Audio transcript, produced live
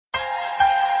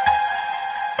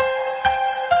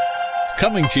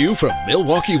Coming to you from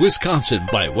Milwaukee, Wisconsin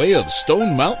by way of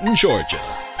Stone Mountain, Georgia.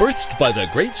 Birthed by the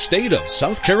great state of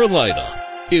South Carolina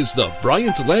is the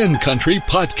Bryant Land Country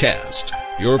Podcast.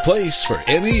 Your place for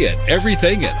any and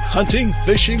everything in hunting,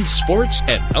 fishing, sports,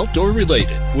 and outdoor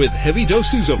related, with heavy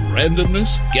doses of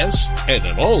randomness, guests, and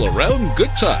an all-around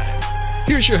good time.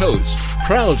 Here's your host,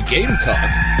 proud Gamecock,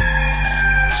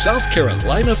 South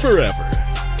Carolina forever,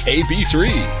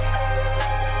 AB3.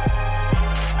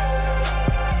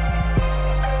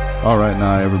 All right,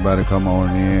 now everybody come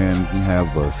on in. You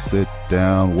have a sit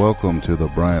down. Welcome to the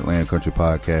Bryant Land Country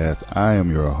Podcast. I am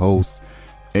your host,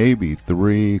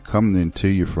 AB3, coming into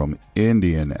you from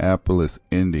Indianapolis,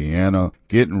 Indiana.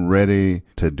 Getting ready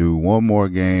to do one more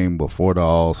game before the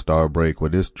All-Star break.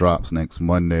 When this drops next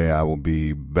Monday, I will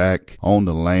be back on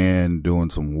the land doing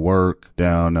some work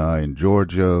down in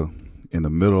Georgia in the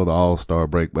middle of the All-Star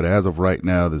break. But as of right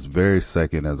now, this very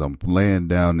second, as I'm laying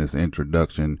down this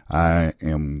introduction, I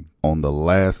am on the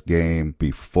last game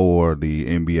before the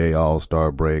NBA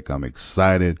All-Star break. I'm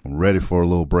excited. I'm ready for a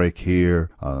little break here.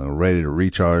 Ready to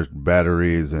recharge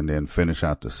batteries and then finish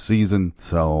out the season.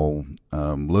 So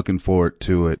I'm looking forward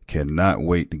to it. Cannot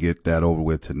wait to get that over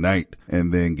with tonight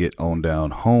and then get on down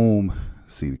home,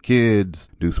 see the kids,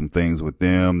 do some things with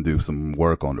them, do some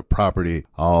work on the property,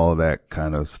 all that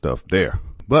kind of stuff there.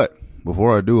 But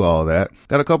before I do all that,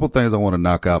 got a couple things I want to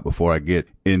knock out before I get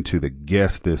into the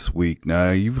guest this week. Now,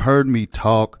 you've heard me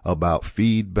talk about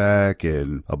feedback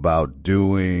and about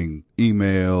doing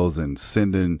emails and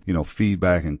sending,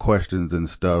 feedback and questions and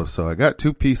stuff. So I got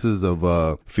two pieces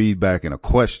of feedback and a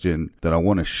question that I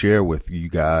want to share with you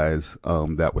guys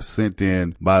that was sent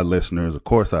in by listeners. Of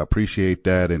course, I appreciate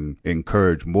that and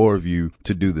encourage more of you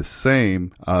to do the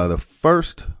same. The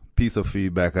first piece of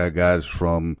feedback I got is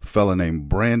from a fella named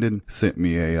Brandon. Sent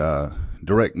me a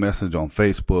direct message on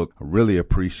Facebook. I really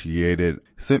appreciate it.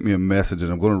 Sent me a message,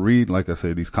 and I'm going to read, like I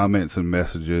said, these comments and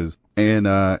messages and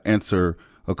answer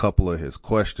a couple of his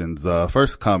questions.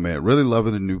 First comment: really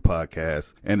loving the new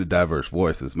podcast and the diverse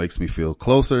voices. Makes me feel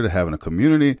closer to having a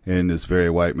community in this very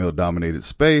white male dominated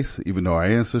space. Even though our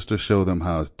ancestors show them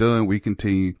how it's done, we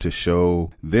continue to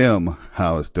show them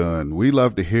how it's done. We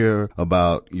love to hear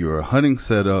about your hunting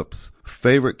setups,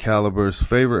 favorite calibers,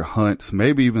 favorite hunts,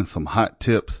 maybe even some hot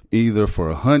tips, either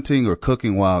for hunting or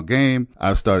cooking wild game.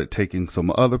 I've started taking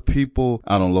some other people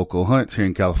out on local hunts here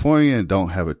in California and don't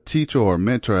have a teacher or a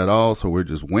mentor at all, so we're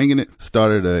just winging it.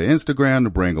 Started an Instagram to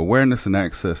bring awareness and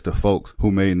access to folks who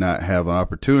may not have an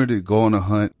opportunity to go on a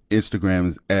hunt. Instagram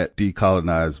is at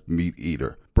Decolonized Meat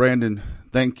Eater. Brandon,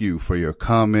 thank you for your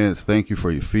comments. Thank you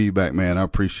for your feedback, man. I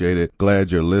appreciate it.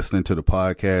 Glad you're listening to the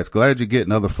podcast. Glad you're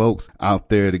getting other folks out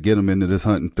there to get them into this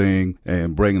hunting thing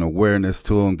and bringing awareness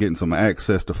to them, getting some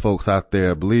access to folks out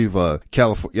there. I believe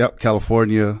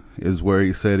California is where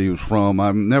he said he was from.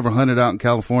 I've never hunted out in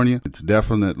California. It's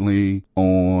definitely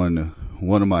on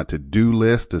one of my to-do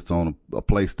lists. It's on a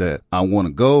place that I want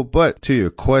to go. But to your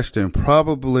question,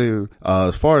 probably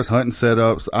as far as hunting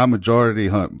setups, I majority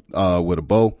hunt with a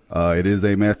bow. It is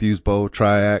a Matthews bow,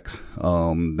 triax.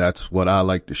 That's what I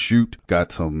like to shoot.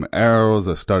 Got some arrows.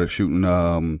 I started shooting,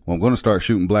 I'm going to start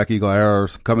shooting Black Eagle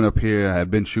arrows coming up here. I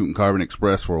had been shooting Carbon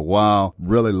Express for a while.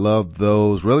 Really love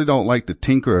those. Really don't like to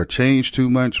tinker or change too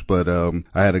much, but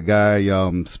I had a guy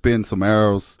spin some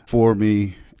arrows for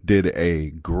me. Did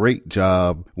a great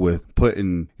job with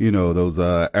putting, those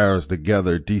arrows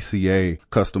together. DCA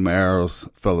Custom Arrows,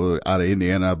 fellow out of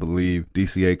Indiana, I believe.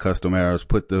 DCA Custom Arrows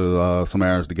put some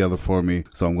arrows together for me.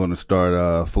 So I'm going to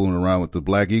start fooling around with the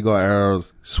Black Eagle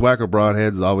arrows. Swagger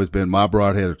broadheads has always been my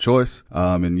broadhead of choice.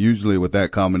 And usually with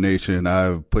that combination,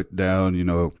 I've put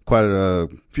down, quite a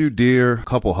few deer, a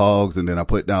couple hogs, and then I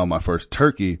put down my first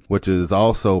turkey, which is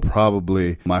also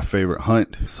probably my favorite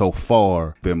hunt so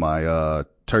far. Been my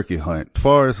turkey hunt. As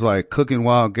far as like cooking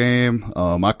wild game,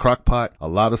 my crock pot, a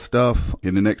lot of stuff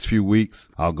in the next few weeks.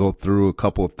 I'll go through a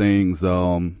couple of things,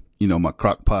 my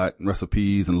crock pot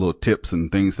recipes and little tips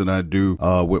and things that I do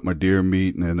with my deer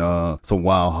meat and some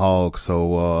wild hogs.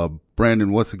 So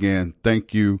Brandon, once again,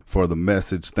 thank you for the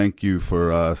message. Thank you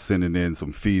for sending in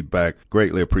some feedback.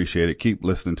 Greatly appreciate it. Keep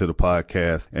listening to the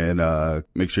podcast and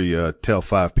make sure you tell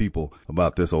 5 people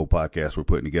about this old podcast we're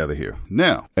putting together here.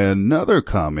 Now, another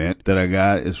comment that I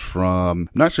got is from,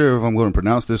 I'm not sure if I'm going to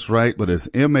pronounce this right, but it's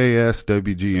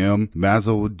MASWGM,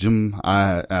 Mazogym,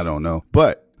 I don't know.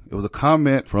 But It was a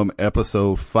comment from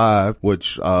episode 5,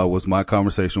 which was my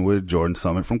conversation with Jordan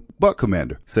Summit from Buck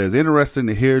Commander. It says, interesting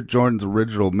to hear Jordan's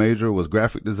original major was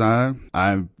graphic design.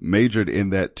 I majored in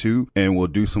that too and will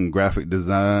do some graphic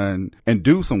design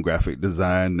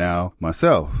now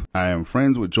myself. I am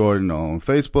friends with Jordan on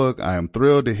Facebook. I am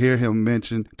thrilled to hear him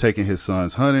mention taking his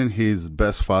sons hunting. He's the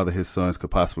best father his sons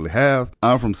could possibly have.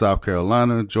 I'm from South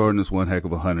Carolina. Jordan is one heck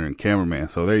of a hunter and cameraman.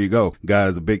 So there you go.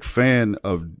 Guys, a big fan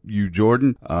of you,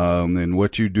 Jordan, and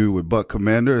what you do with Buck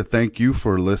Commander. Thank you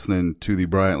for listening to the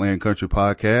Bryant Land Country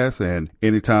podcast. And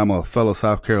anytime a fellow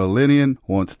South Carolinian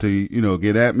wants to,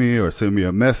 get at me or send me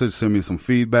a message, send me some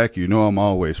feedback, I'm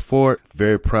always for it.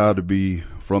 Very proud to be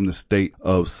from the state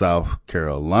of South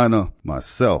Carolina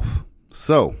myself.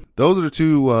 So those are the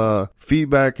two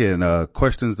feedback and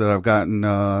questions that I've gotten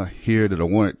here that I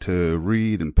wanted to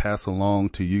read and pass along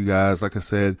to you guys. Like I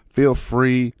said, feel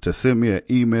free to send me an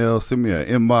email, send me an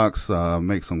inbox,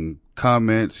 make some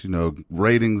comments,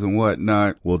 ratings and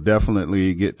whatnot. We'll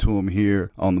definitely get to them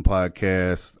here on the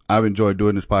podcast. I've enjoyed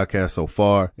doing this podcast so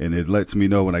far, and it lets me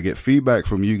know when I get feedback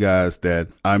from you guys that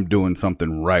I'm doing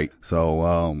something right.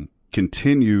 So,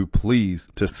 continue, please,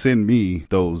 to send me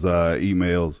those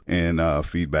emails and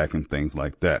feedback and things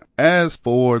like that. As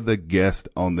for the guest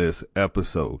on this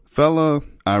episode, fella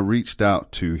I reached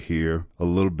out to here a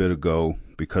little bit ago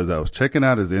because I was checking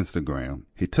out his Instagram.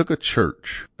 He took a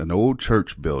church, an old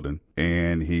church building,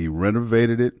 and he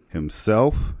renovated it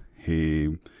himself.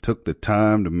 He took the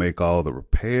time to make all the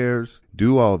repairs,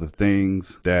 do all the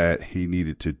things that he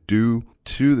needed to do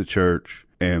to the church,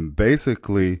 and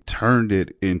basically turned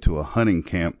it into a hunting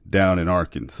camp down in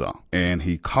Arkansas. And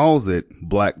he calls it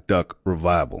Black Duck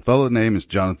Revival. Fellow name is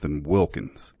Jonathan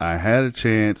Wilkins. I had a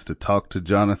chance to talk to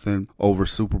Jonathan over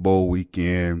Super Bowl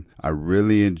weekend. I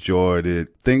really enjoyed it.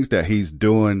 Things that he's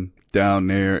doing down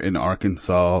there in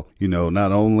Arkansas,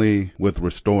 not only with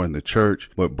restoring the church,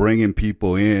 but bringing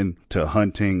people in to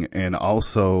hunting and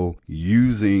also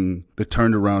using the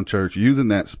turned around church, using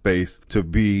that space to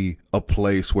be a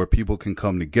place where people can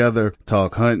come together,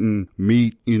 talk hunting,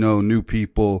 meet, new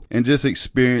people, and just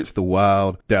experience the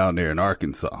wild down there in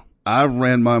Arkansas. I've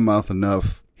ran my mouth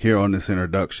enough here on this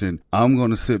introduction. I'm going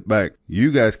to sit back.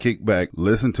 You guys kick back,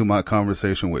 listen to my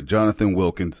conversation with Jonathan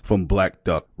Wilkins from Black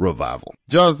Duck Revival.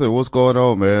 Jonathan, what's going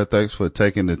on, man? Thanks for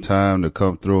taking the time to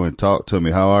come through and talk to me.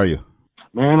 How are you?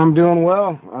 Man, I'm doing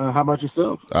well. How about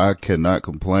yourself? I cannot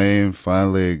complain.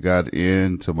 Finally got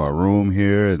into my room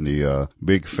here in the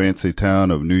big fancy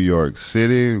town of New York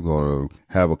City. I'm going to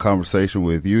have a conversation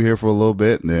with you here for a little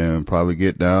bit and then probably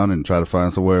get down and try to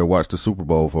find somewhere to watch the Super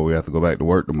Bowl before we have to go back to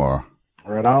work tomorrow.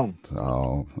 Right on.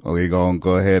 So we're going to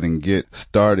go ahead and get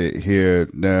started here.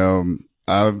 Now,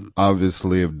 I've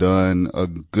obviously have done a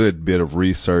good bit of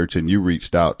research and you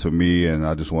reached out to me, and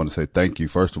I just want to say thank you,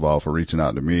 first of all, for reaching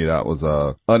out to me. That was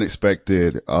a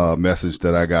unexpected message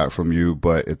that I got from you,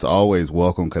 but it's always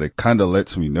welcome because it kind of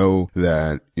lets me know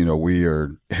that, we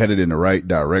are headed in the right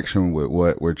direction with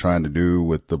what we're trying to do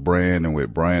with the brand and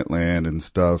with Bryant Land and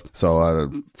stuff.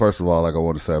 So first of all, I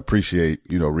want to say I appreciate,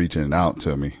 reaching out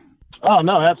to me. Oh,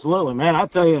 no, absolutely, man. I'll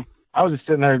tell you, I was just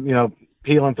sitting there,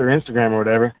 peeling through Instagram or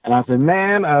whatever, and I said,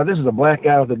 man, this is a black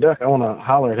guy with a duck. I want to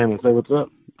holler at him and say what's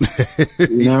up.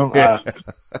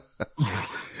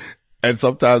 And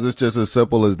sometimes it's just as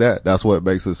simple as that. That's what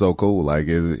makes it so cool. Like,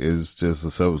 it's just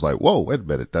as simple as like, whoa, wait a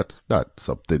minute. That's not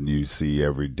something you see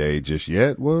every day just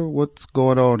yet. Well, what's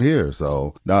going on here?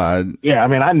 So, no, I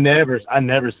never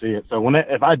see it. So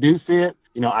if I do see it,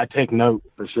 I take note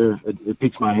for sure. It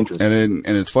piques my interest. And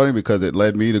it's funny because it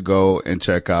led me to go and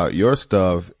check out your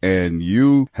stuff, and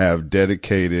you have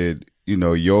dedicated,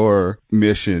 your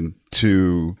mission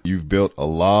to, you've built a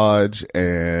lodge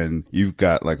and you've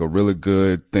got like a really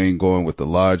good thing going with the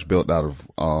lodge built out of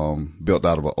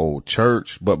an old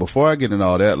church. But before I get into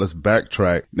all that, let's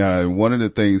backtrack. Now, one of the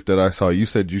things that I saw, you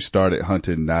said you started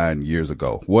hunting 9 years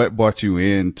ago. What brought you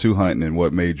into hunting and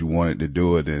what made you want to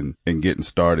do it and getting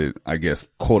started, I guess,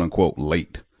 quote unquote,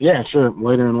 late? Yeah, sure.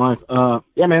 Later in life.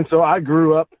 Man. So I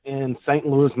grew up in St.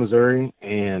 Louis, Missouri,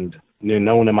 and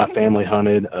no one in my family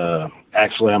hunted.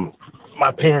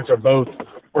 My parents are both,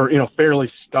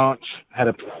 fairly staunch, had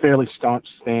a fairly staunch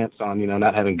stance on,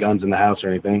 not having guns in the house or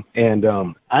anything. And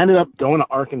I ended up going to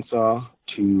Arkansas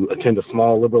to attend a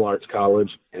small liberal arts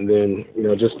college. And then,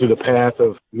 just through the path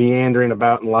of meandering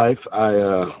about in life,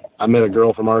 I met a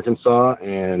girl from Arkansas,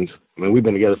 and we've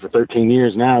been together for 13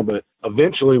 years now, but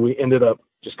eventually we ended up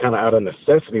just kind of out of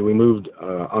necessity. We moved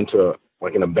onto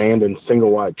an abandoned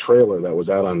single-wide trailer that was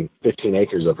out on 15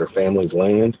 acres of her family's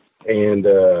land. And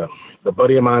the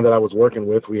buddy of mine that I was working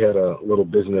with, we had a little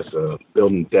business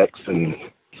building decks and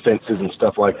fences and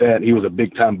stuff like that. He was a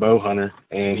big time bow hunter,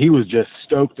 and he was just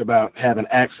stoked about having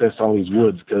access to all these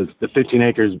woods because the 15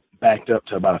 acres backed up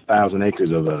to about 1,000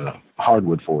 acres of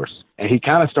hardwood forest. And he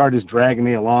kind of started just dragging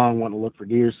me along, wanting to look for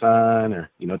deer sign or,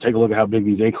 take a look at how big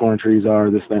these acorn trees are,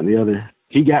 this, that, and the other.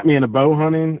 He got me into bow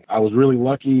hunting. I was really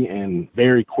lucky, and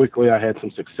very quickly I had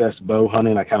some success bow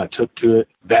hunting. I kind of took to it.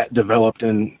 That developed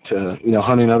into,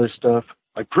 hunting other stuff.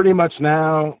 Like pretty much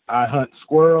now I hunt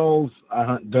squirrels, I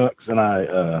hunt ducks, and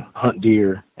I hunt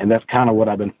deer. And that's kind of what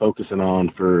I've been focusing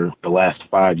on for the last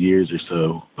 5 years or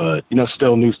so. But,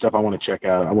 still new stuff I want to check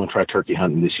out. I want to try turkey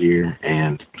hunting this year.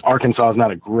 And Arkansas is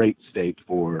not a great state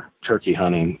for turkey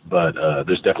hunting, but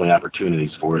there's definitely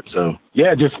opportunities for it. So,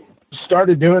 yeah, just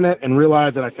started doing it and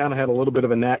realized that I kind of had a little bit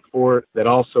of a knack for it, that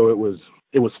also it was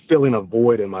filling a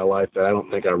void in my life that I don't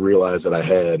think I realized that I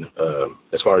had,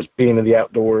 as far as being in the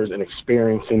outdoors and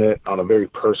experiencing it on a very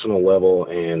personal level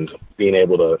and being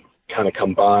able to kind of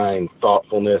combine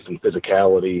thoughtfulness and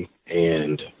physicality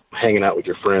and hanging out with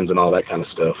your friends and all that kind of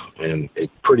stuff. And it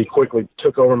pretty quickly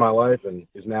took over my life and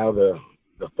is now the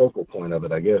focal point of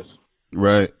it, I guess.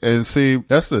 Right. And see,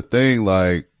 that's the thing,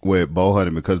 like with bow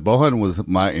hunting, because bow hunting was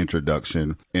my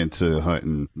introduction into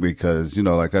hunting because,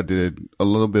 like I did a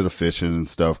little bit of fishing and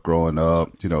stuff growing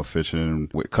up, fishing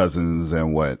with cousins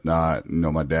and whatnot.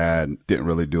 My dad didn't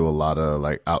really do a lot of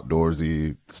like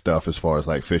outdoorsy stuff as far as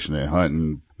like fishing and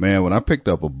hunting. Man, when I picked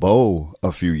up a bow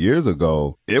a few years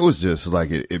ago, it was just like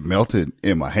it melted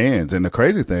in my hands. And the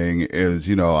crazy thing is,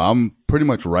 I'm pretty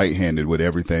much right-handed with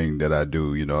everything that I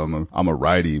do. I'm a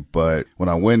righty, but when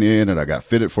I went in and I got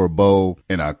fitted for a bow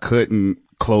and I couldn't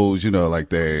close,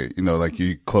 like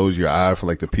you close your eye for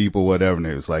like the people, whatever. And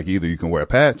it was like either you can wear a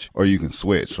patch or you can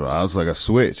switch. So I was like a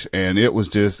switch, and it was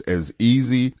just as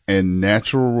easy and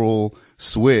natural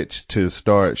switch to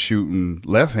start shooting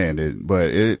left-handed.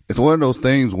 But it's one of those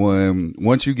things when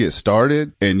once you get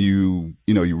started and you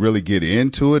really get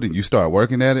into it and you start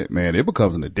working at it, man, it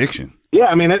becomes an addiction. Yeah,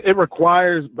 I mean,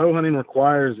 bow hunting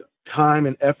requires time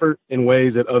and effort in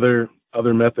ways that other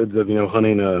methods of,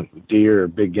 hunting a deer or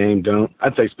big game don't.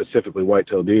 I'd say specifically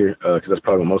whitetail deer, because that's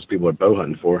probably what most people are bow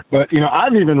hunting for. But,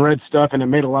 I've even read stuff, and it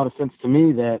made a lot of sense to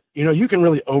me that, you can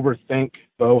really overthink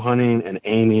bow hunting and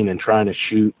aiming and trying to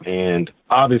shoot. And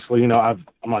obviously, I'm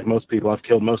like most people, I've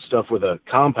killed most stuff with a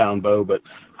compound bow, but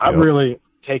I've really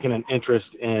taken an interest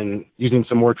in using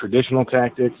some more traditional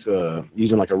tactics,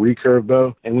 using like a recurve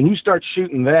bow. And when you start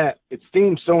shooting that, it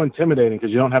seems so intimidating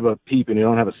because you don't have a peep and you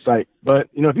don't have a sight. But,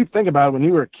 if you think about it, when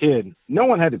you were a kid, no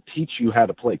one had to teach you how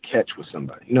to play catch with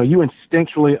somebody. You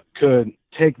instinctually could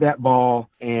take that ball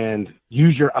and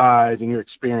use your eyes and your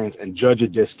experience and judge a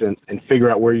distance and figure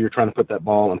out where you're trying to put that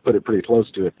ball and put it pretty close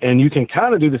to it. And you can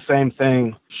kind of do the same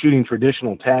thing shooting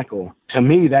traditional tackle. To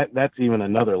me, that's even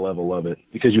another level of it,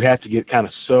 because you have to get kind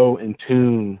of so in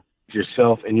tune with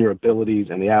yourself and your abilities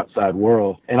and the outside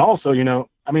world. And also,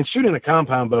 shooting a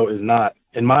compound bow is not,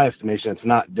 in my estimation, it's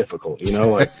not difficult.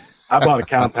 Like I bought a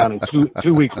compound and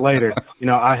two weeks later,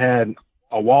 I had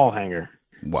a wall hanger.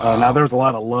 Wow. Now there was a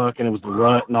lot of luck and it was the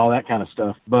rut and all that kind of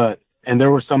stuff, and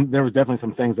there was definitely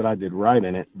some things that I did right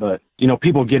in it, but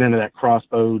people get into that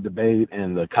crossbow debate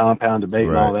and the compound debate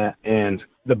and all that. And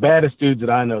the baddest dudes that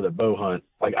I know that bow hunt,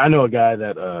 like I know a guy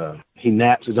that, he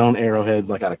naps his own arrowheads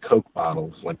like out of Coke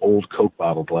bottles, like old Coke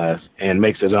bottle glass, and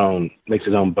makes his own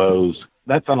bows.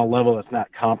 That's on a level that's not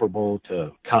comparable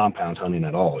to compound hunting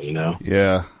at all,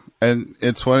 Yeah. And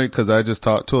it's funny because I just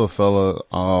talked to a fella,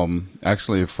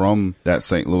 actually from that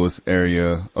St. Louis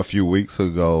area a few weeks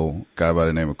ago, a guy by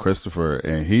the name of Christopher,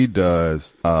 and he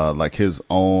does, like his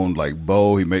own, like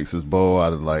bow. He makes his bow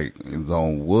out of like his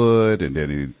own wood, and then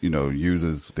he,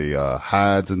 uses the,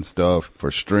 hides and stuff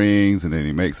for strings, and then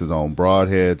he makes his own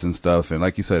broadheads and stuff. And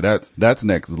like you said, that's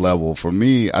next level. For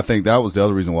me, I think that was the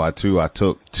other reason why too, I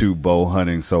took to bow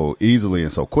hunting so easily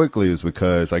and so quickly, is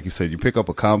because, like you said, you pick up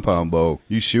a compound bow,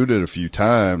 you shoot it a few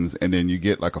times, and then you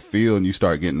get like a feel and you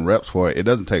start getting reps for it. It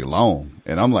doesn't take long.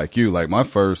 And I'm like you, like my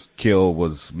first kill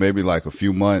was maybe like a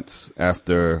few months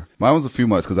after. Mine was a few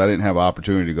months because I didn't have an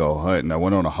opportunity to go hunting. I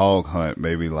went on a hog hunt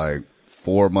maybe like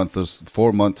 4 months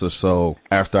or so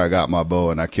after I got my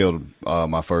bow, and I killed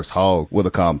my first hog with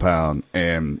a compound,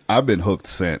 and I've been hooked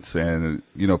since. And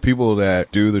people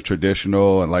that do the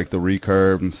traditional and like the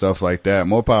recurve and stuff like that,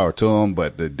 more power to them.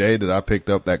 But the day that I picked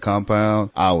up that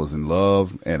compound, I was in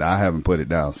love, and I haven't put it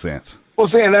down since. Well,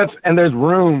 see, and there's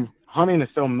room. Hunting is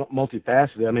so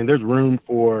multifaceted. I mean, there's room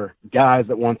for guys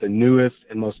that want the newest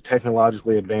and most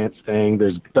technologically advanced thing.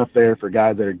 There's stuff there for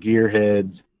guys that are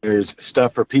gearheads. There's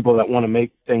stuff for people that want to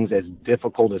make things as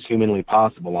difficult as humanly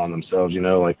possible on themselves,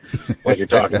 like you're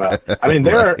talking about. I mean,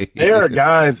 there are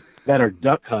guys that are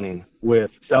duck hunting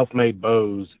with self-made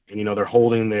bows, and, you know, they're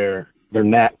holding their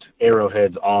napped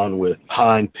arrowheads on with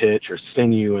pine pitch or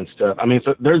sinew and stuff. I mean,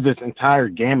 so there's this entire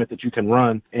gamut that you can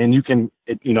run, and you can,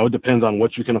 it depends on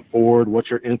what you can afford, what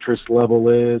your interest level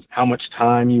is, how much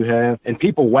time you have. And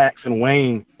people wax and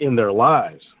wane in their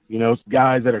lives. You know,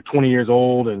 guys that are 20 years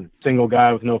old and single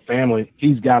guy with no family,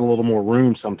 he's got a little more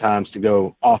room sometimes to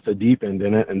go off the deep end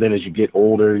in it. And then as you get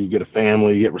older, you get a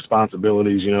family, you get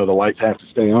responsibilities, you know, the lights have to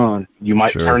stay on. You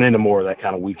might turn into more of that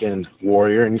kind of weekend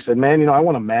warrior. And you said, man, you know, I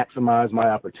want to maximize my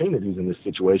opportunities in this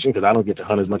situation because I don't get to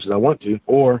hunt as much as I want to.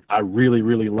 Or I really,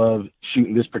 really love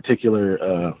shooting this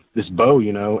particular, this bow,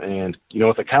 you know, and, you know,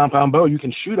 with a compound bow, you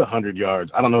can shoot 100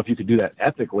 yards. I don't know if you could do that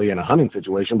ethically in a hunting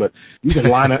situation, but you can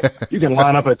line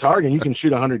up a target and you can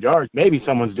shoot 100 yards. Maybe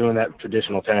someone's doing that with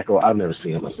traditional tackle. I've never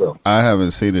seen it myself. I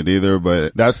haven't seen it either,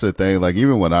 but that's the thing. Like,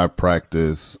 even when I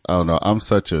practice, I don't know, I'm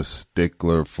such a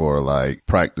stickler for like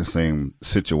practicing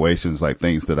situations, like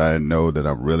things that I know that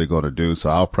I'm really going to do.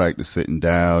 So I'll practice sitting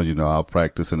down, you know, I'll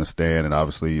practice in a stand. And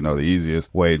obviously, you know, the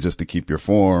easiest way just to keep your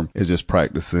form is just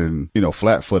practicing, you know,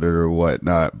 flat footed or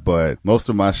whatnot. But most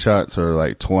of my shots are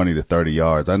like 20 to 30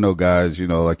 yards. I know guys, you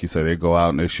know, like you said, they go out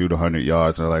and they shoot 100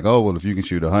 yards and they're like, oh, well, if you can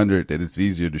shoot 100, then it's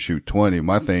easier to shoot 20.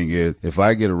 My thing is, if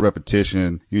I get a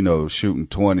repetition, you know, shooting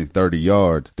 20, 30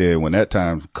 yards, then when that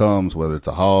time comes, whether it's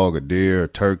a hog, a deer, a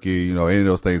turkey, you know, any of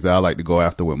those things that I like to go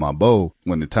after with my bow,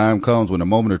 when the time comes, when the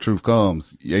moment of truth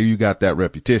comes, yeah, you got that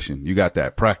repetition, you got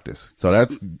that practice. So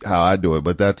that's how I do it.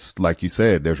 But that's, like you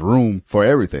said, there's room for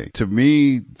everything. To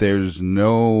me, there's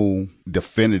no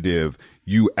definitive,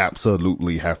 you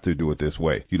absolutely have to do it this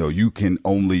way. You know, you can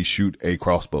only shoot a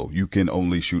crossbow. You can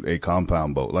only shoot a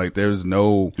compound bow. Like, there's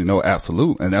no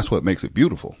absolute. And that's what makes it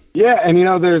beautiful. Yeah. And, you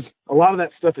know, there's a lot of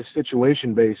that stuff is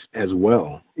situation based as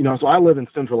well. You know, so I live in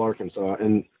central Arkansas,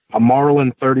 and a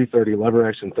Marlin 30-30, lever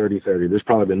action 30-30. There's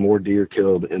probably been more deer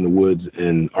killed in the woods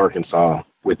in Arkansas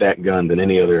with that gun than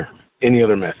any other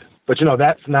method. But, you know,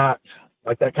 that's not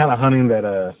like that kind of hunting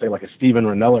that, say, like a Stephen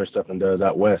Ranella or something does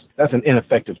out west. That's an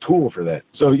ineffective tool for that.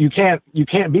 So you can't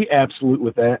be absolute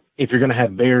with that if you're going to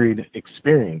have varied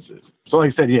experiences. So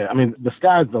like I said, yeah, I mean, the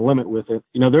sky's the limit with it.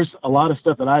 You know, there's a lot of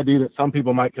stuff that I do that some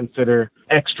people might consider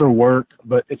extra work,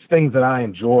 but it's things that I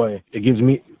enjoy. It gives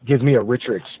me a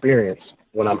richer experience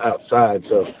when I'm outside.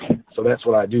 So that's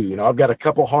what I do. You know, I've got a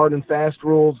couple hard and fast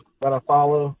rules that I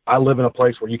follow. I live in a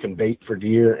place where you can bait for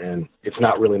deer, and it's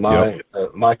not really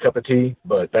my cup of tea,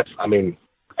 but that's, I mean,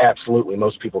 absolutely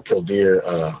most people kill deer,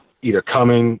 either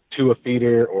coming to a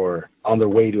feeder or on their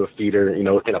way to a feeder, you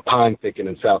know, in a pine thicket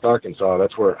in South Arkansas.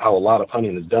 That's how a lot of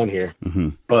hunting is done here. Mm-hmm.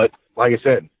 But like I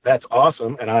said, that's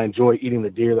awesome. And I enjoy eating the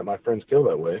deer that my friends kill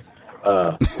that way.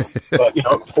 But, you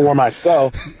know, for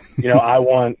myself, you know, I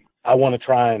want to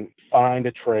try and find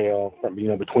a trail from, you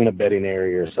know, between a bedding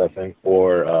area or something,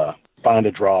 or find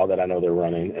a draw that I know they're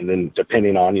running. And then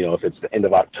depending on, you know, if it's the end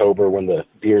of October when the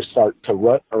deer start to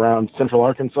rut around central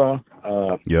Arkansas,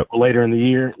 or later in the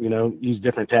year, you know, use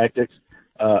different tactics.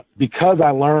 Because I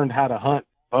learned how to hunt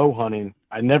bow hunting,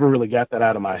 I never really got that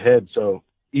out of my head. So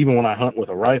even when I hunt with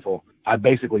a rifle, I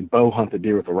basically bow hunt the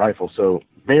deer with a rifle. So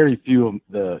very few of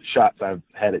the shots I've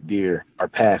had at deer are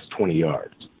past 20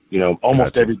 yards. You know,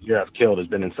 almost every deer I've killed has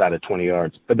been inside of 20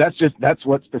 yards. But that's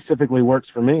what specifically works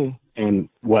for me and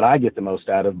what I get the most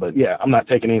out of. But yeah, I'm not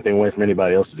taking anything away from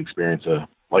anybody else's experience.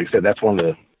 Like I said, that's one of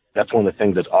the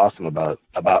things that's awesome about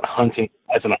hunting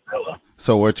as an umbrella.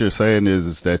 So what you're saying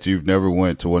is that you've never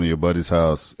went to one of your buddy's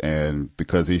house, and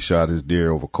because he shot his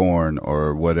deer over corn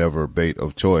or whatever bait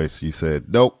of choice, you said,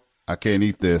 nope, I can't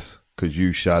eat this because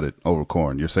you shot it over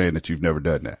corn. You're saying that you've never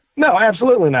done that? No,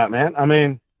 absolutely not, man. I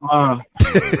mean,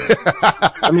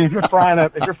 if you're frying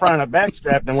up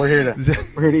backstrap, then we're here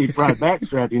to eat fried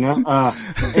backstrap, you know.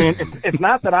 And it's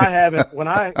not that I haven't. When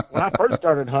I first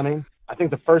started hunting, I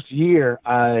think the first year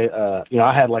I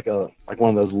had like one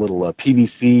of those little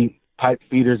PVC pipe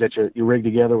feeders that you rig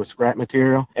together with scrap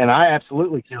material, and I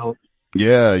absolutely killed.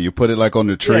 Yeah, you put it like on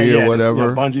the tree or whatever. You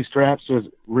know, bungee straps was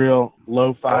real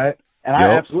low fi, and I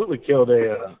absolutely killed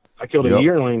a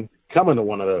yearling coming to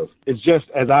one of those. It's just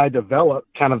as I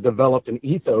kind of developed an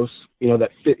ethos, you know,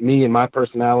 that fit me and my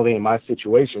personality and my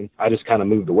situation, I just kind of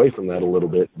moved away from that a little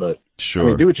bit. But sure, I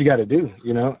mean, do what you got to do,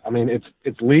 you know. I mean,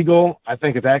 it's legal. I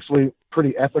think it's actually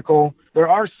pretty ethical. There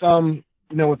are some,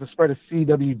 you know, with the spread of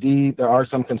CWD, there are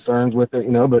some concerns with it,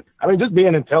 you know, but I mean, just be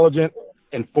an intelligent,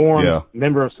 informed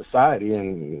member of society,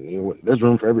 and you know, there's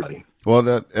room for everybody. Well,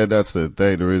 that's the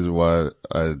thing. The reason why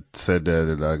I said that,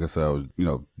 and I guess I was, you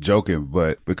know, joking,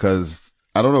 but because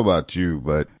I don't know about you,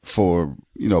 but for,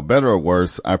 you know, better or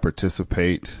worse, I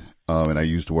participate And I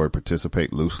use the word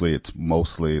participate loosely. It's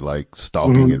mostly like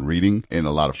stalking and reading in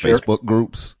a lot of Facebook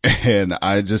groups. And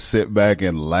I just sit back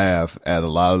and laugh at a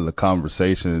lot of the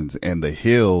conversations and the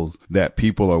hills that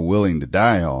people are willing to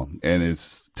die on. And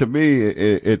to me,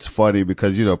 it's funny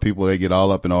because, people, they get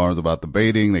all up in arms about the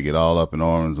baiting. They get all up in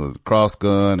arms with the cross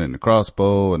gun and the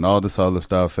crossbow and all this other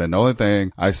stuff. And the only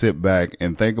thing I sit back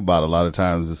and think about a lot of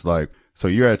times is like, so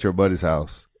you're at your buddy's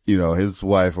house, his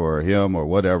wife or him or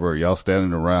whatever, y'all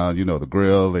standing around, the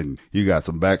grill, and you got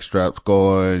some back straps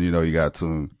going, you got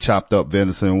some chopped up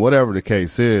venison, whatever the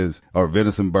case is, or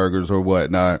venison burgers or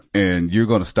whatnot. And you're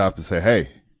going to stop and say, hey,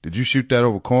 did you shoot that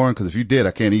over corn? Because if you did,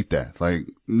 I can't eat that. Like,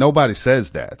 nobody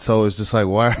says that. So it's just like,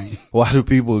 why do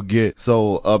people get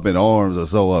so up in arms or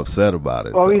so upset about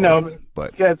it? Well,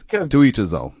 but cause, to each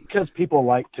his own. Because people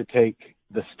like to take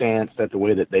the stance that the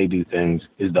way that they do things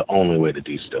is the only way to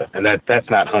do stuff. And that's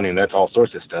not hunting. That's all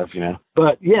sorts of stuff,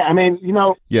 But yeah, I mean,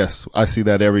 Yes, I see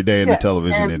that every day in the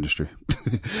television industry.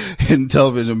 In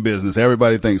television business,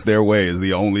 everybody thinks their way is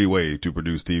the only way to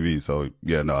produce TV. So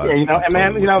yeah, no.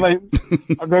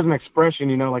 There's an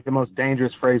expression, like the most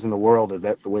dangerous phrase in the world is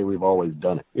that's the way we've always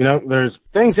done it. There's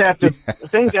things have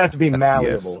to be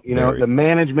malleable. Yes, the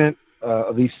management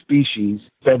of these species,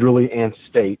 federally and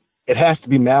state, it has to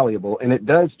be malleable, and it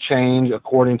does change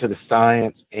according to the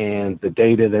science and the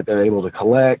data that they're able to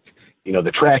collect,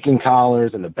 the tracking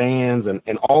collars and the bands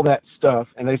and all that stuff.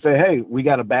 And they say, hey, we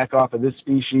got to back off of this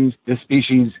species. This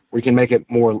species, we can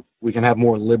have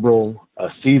more liberal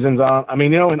seasons on. I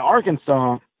mean, in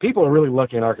Arkansas, people are really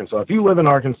lucky in Arkansas. If you live in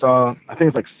Arkansas, I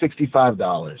think it's like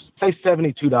 $65, say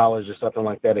 $72 or something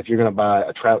like that if you're going to buy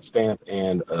a trout stamp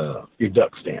and your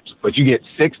duck stamps. But you get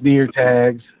 6 deer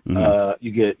tags,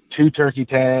 you get 2 turkey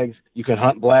tags, you can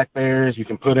hunt black bears, you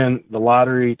can put in the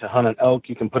lottery to hunt an elk,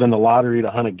 you can put in the lottery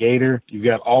to hunt a gator, you've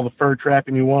got all the fur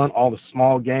trapping you want, all the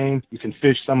small game, you can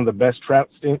fish some of the best trout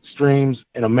streams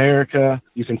in America,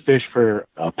 you can fish for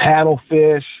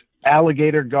paddlefish,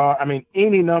 alligator gar, I mean,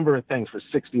 any number of things for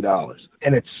 $60.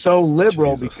 And it's so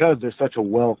liberal because there's such a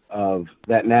wealth of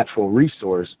that natural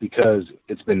resource because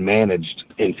it's been managed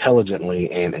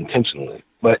intelligently and intentionally.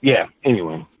 But yeah,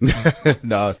 anyway.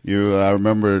 No, I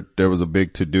remember there was a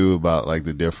big to-do about like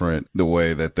the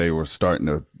way that they were starting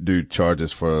to do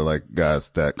charges for like guys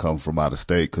that come from out of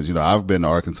state. Cause I've been to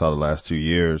Arkansas the last 2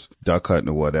 years, duck hunting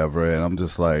or whatever. And I'm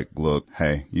just like, look,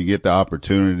 hey, you get the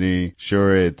opportunity.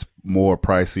 Sure, it's more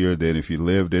pricier than if you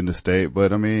lived in the state.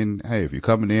 But I mean, hey, if you're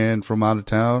coming in from out of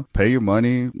town, pay your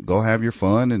money, go have your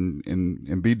fun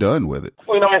and be done with it.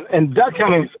 Well, and duck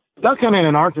hunting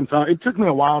in Arkansas, it took me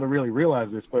a while to really realize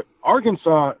this, but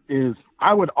Arkansas is,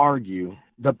 I would argue,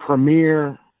 the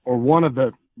premier or one of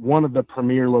the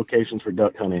premier locations for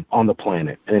duck hunting on the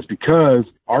planet. And it's because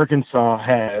Arkansas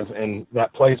has, and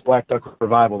that place, Black Duck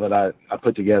Revival, that I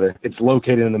put together, it's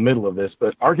located in the middle of this,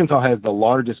 but Arkansas has the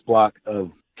largest block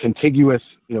of contiguous,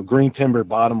 green timber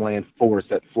bottomland forest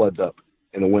that floods up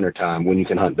in the wintertime when you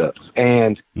can hunt ducks.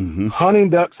 And hunting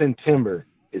ducks in timber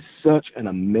is such an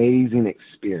amazing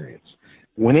experience.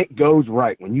 When it goes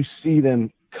right, when you see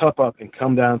them cup up and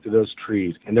come down through those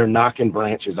trees and they're knocking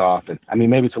branches off, and I mean,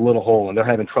 maybe it's a little hole and they're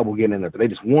having trouble getting in there, but they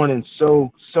just won in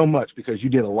so much because you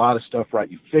did a lot of stuff right.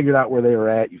 You figured out where they were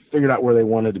at. You figured out where they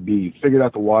wanted to be. You figured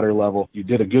out the water level. You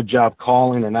did a good job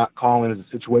calling or not calling as the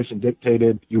situation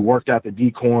dictated. You worked out the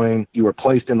decoying. You were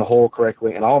placed in the hole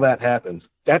correctly, and all that happens.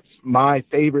 That's my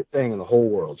favorite thing in the whole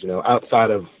world,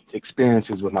 outside of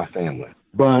experiences with my family.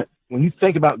 But when you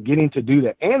think about getting to do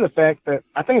that, and the fact that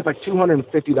I think it's like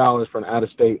 $250 for an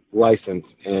out-of-state license,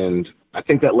 and I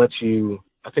think that lets you,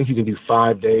 I think you can do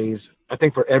 5 days. I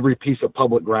think for every piece of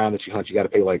public ground that you hunt, you got to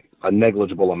pay like a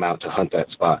negligible amount to hunt that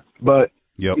spot. But,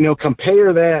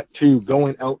 compare that to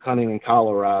going elk hunting in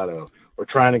Colorado or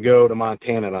trying to go to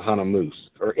Montana to hunt a moose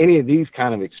or any of these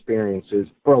kind of experiences.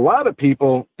 For a lot of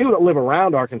people that live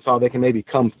around Arkansas, they can maybe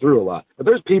come through a lot. But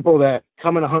there's people that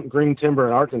coming to hunt green timber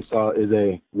in Arkansas is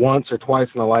a once or twice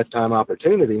in a lifetime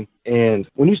opportunity. And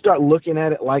when you start looking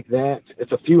at it like that,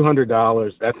 it's a few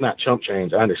 $100s. That's not chump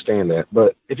change. I understand that.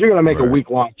 But if you're going to make a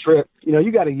week-long trip,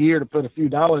 you got a year to put a few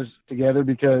dollars together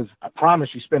because I promise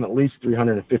you spend at least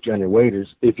 $350 on your waders.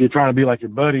 If you're trying to be like your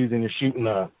buddies and you're shooting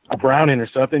a browning or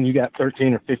something, you got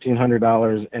 $1,300 or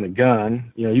 $1,500 and a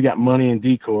gun. You got money in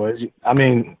decoys. I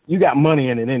mean, you got money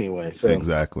in it anyway. So.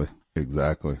 Exactly.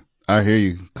 I hear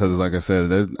you. Cause like I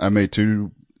said, I made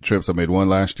 2 trips. I made one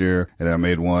last year and I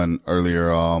made one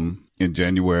earlier, in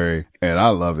January. And I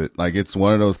love it. Like, it's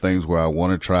one of those things where I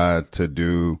want to try to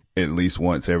do at least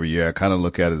once every year. I kind of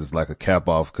look at it as like a cap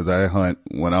off because I hunt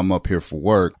when I'm up here for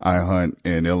work. I hunt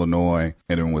in Illinois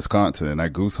and in Wisconsin, and I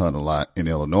goose hunt a lot in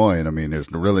Illinois. And I mean,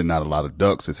 there's really not a lot of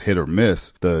ducks. It's hit or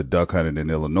miss, the duck hunting in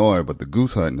Illinois, but the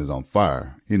goose hunting is on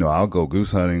fire. You know, I'll go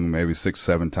goose hunting maybe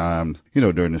 6-7 times, you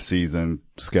know, during the season,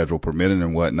 schedule permitting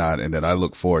and whatnot. And then I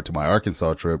look forward to my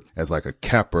Arkansas trip as like a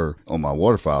capper on my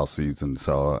waterfowl season.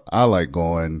 So I like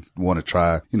going, want to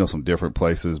try, you know, some different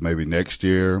places maybe next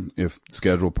year if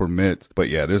schedule permits. But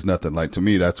yeah, there's nothing like, to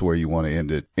me, that's where you want to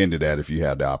end it at if you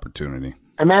have the opportunity.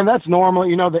 And man, that's normal.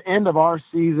 You know, the end of our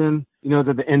season, you know, is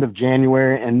at the end of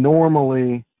January. And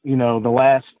normally, you know, the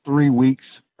last 3 weeks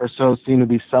or so seem to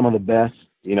be some of the best.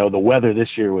 You know, the weather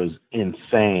this year was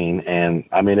insane. And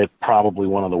I mean, it's probably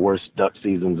one of the worst duck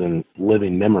seasons in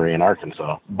living memory in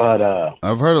Arkansas. But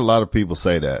I've heard a lot of people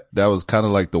say that. That was kind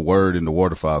of like the word in the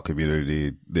waterfowl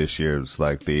community this year. It's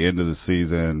like the end of the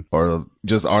season, or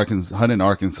just hunting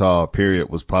Arkansas period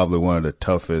was probably one of the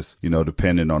toughest, you know,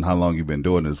 depending on how long you've been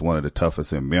doing it, is one of the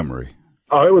toughest in memory.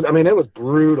 Oh, it was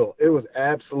brutal. It was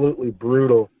absolutely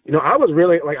brutal. You know, I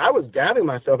was doubting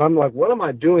myself. I'm like, what am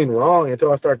I doing wrong?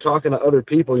 Until I started talking to other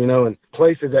people, you know, in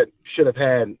places that should have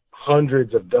had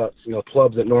hundreds of ducks, you know,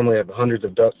 clubs that normally have hundreds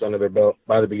of ducks under their belt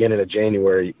by the beginning of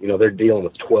January, you know, they're dealing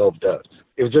with 12 ducks.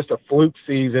 It was just a fluke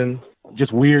season.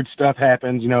 Just weird stuff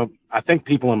happens. You know, I think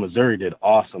people in Missouri did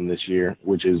awesome this year,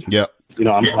 which is, you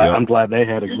know, I'm glad they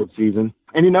had a good season.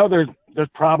 And, you know, there's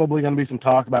probably going to be some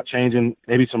talk about changing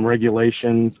maybe some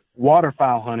regulations.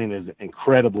 Waterfowl hunting is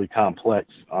incredibly complex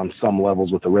on some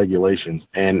levels with the regulations.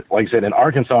 And like I said, in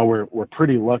Arkansas, we're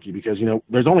pretty lucky because, you know,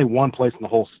 there's only one place in the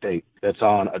whole state that's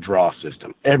on a draw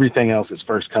system. Everything else is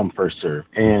first come, first serve.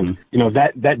 And, you know,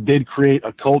 that did create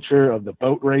a culture of the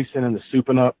boat racing and the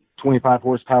souping up 25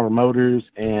 horsepower motors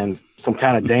and some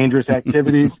kind of dangerous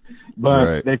activities.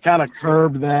 But they've kind of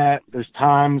curbed that. There's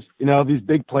times, you know, these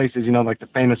big places, you know, like the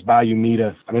famous Bayou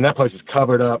Mita. I mean, that place is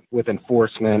covered up with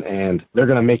enforcement, and they're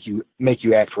going to make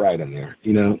you act right in there,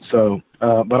 you know. So,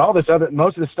 but all this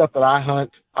most of the stuff that I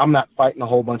hunt, I'm not fighting a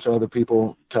whole bunch of other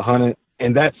people to hunt it.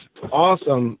 And that's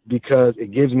awesome because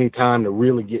it gives me time to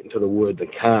really get into the woods and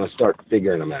kind of start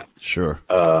figuring them out. Sure.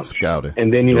 Scouting.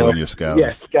 And then, you know, your scouting.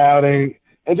 Yeah, scouting.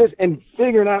 And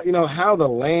figuring out, you know, how the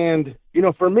land, you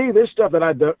know, for me, there's stuff that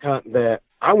I duck hunt that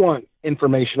I want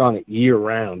information on it year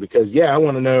round because, I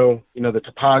want to know, you know, the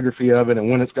topography of it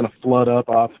and when it's going to flood up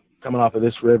coming off of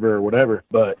this river or whatever.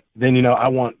 But then, you know, I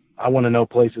want to know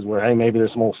places where, hey, maybe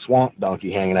there's some old swamp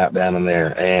donkey hanging out down in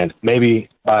there. And maybe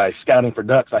by scouting for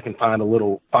ducks, I can find a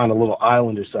little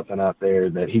island or something out there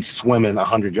that he's swimming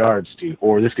 100 yards to.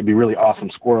 Or this could be really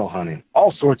awesome squirrel hunting.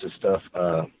 All sorts of stuff.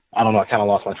 I don't know. I kind of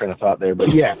lost my train of thought there,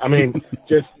 but yeah, I mean,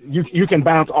 just you can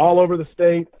bounce all over the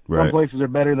state. Some places are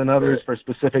better than others for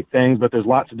specific things, but there's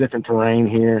lots of different terrain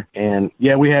here. And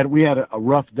yeah, we had a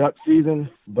rough duck season,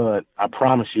 but I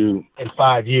promise you, in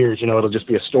 5 years, you know, it'll just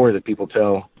be a story that people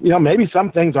tell. You know, maybe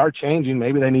some things are changing.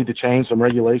 Maybe they need to change some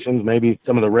regulations. Maybe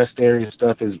some of the rest area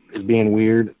stuff is being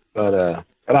weird. But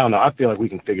I don't know. I feel like we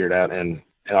can figure it out, and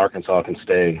Arkansas can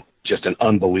stay just an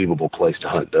unbelievable place to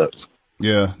hunt ducks.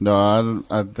 Yeah, no,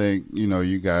 I think, you know,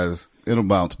 you guys, it'll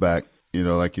bounce back. You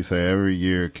know, like you say, every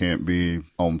year can't be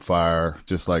on fire,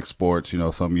 just like sports. You know,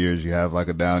 some years you have like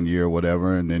a down year or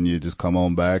whatever, and then you just come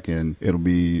on back and it'll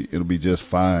be just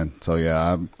fine. So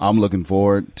yeah, I'm looking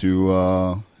forward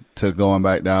to going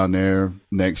back down there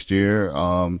next year.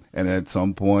 And at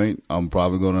some point, I'm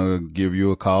probably going to give you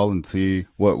a call and see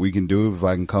what we can do if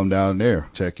I can come down there,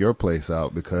 check your place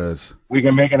out, because we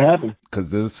can make it happen.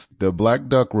 Because the Black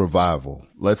Duck Revival,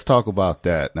 let's talk about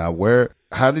that. Now,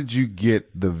 how did you get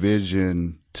the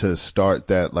vision to start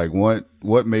that? Like,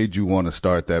 what made you want to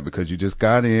start that? Because you just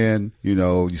got in, you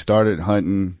know, you started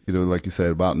hunting, you know, like you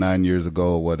said, about 9 years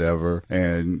ago or whatever,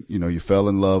 and, you know, you fell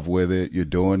in love with it, you're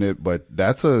doing it, but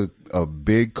that's a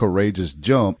big, courageous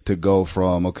jump to go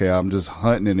from, okay, I'm just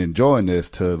hunting and enjoying this,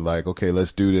 to like, okay,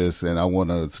 let's do this, and I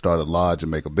want to start a lodge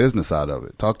and make a business out of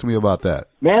it. Talk to me about that.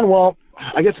 Man, well,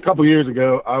 I guess a couple years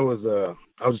ago, I was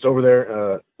just over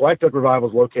there. Black Duck Revival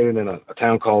is located in a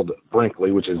town called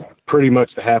Brinkley, which is pretty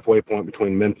much the halfway point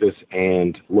between Memphis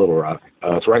and Little Rock.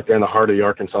 It's right there in the heart of the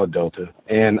Arkansas Delta.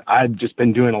 And I'd just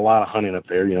been doing a lot of hunting up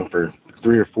there, you know, for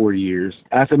 3 or 4 years.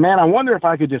 And I said, man, I wonder if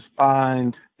I could just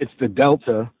find, it's the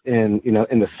Delta in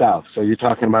the South. So you're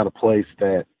talking about a place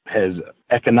that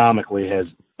economically has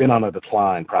been on a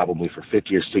decline probably for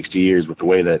 50 or 60 years with the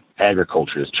way that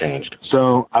agriculture has changed.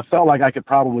 So I felt like I could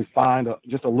probably find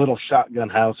just a little shotgun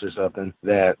house or something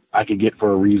that I could get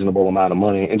for a reasonable amount of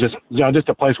money, and just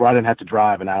a place where I didn't have to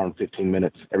drive an hour and 15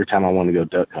 minutes every time I wanted to go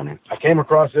duck hunting. I came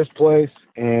across this place,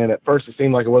 and at first it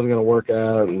seemed like it wasn't going to work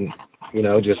out, and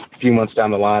just a few months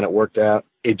down the line, it worked out.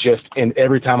 And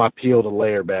every time I peeled a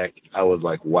layer back, I was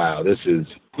like, wow, this is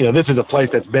a place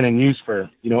that's been in use for,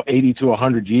 80 to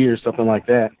 100 years, something like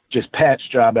that. Just patch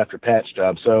job after patch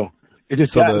job. So it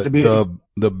just got to be.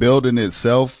 The building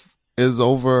itself is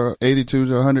over 82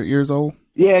 to 100 years old?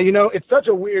 Yeah, it's such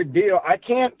a weird deal. I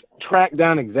can't track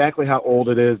down exactly how old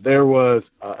it is. There was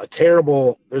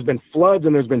there's been floods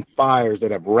and there's been fires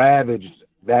that have ravaged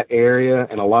that area,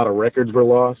 and a lot of records were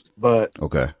lost. But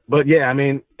yeah, I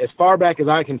mean, as far back as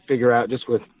I can figure out, just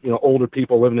with older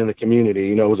people living in the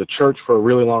community, it was a church for a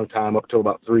really long time, up till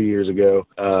about 3 years ago.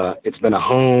 It's been a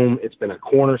home, it's been a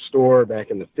corner store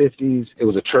back in the 50s. It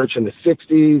was a church in the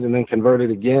 60s, and then converted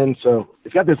again. So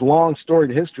it's got this long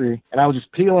storied history, and I was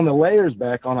just peeling the layers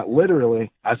back on it.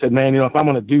 Literally, I said, man, if I'm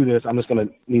going to do this, I'm just going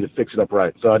to need to fix it up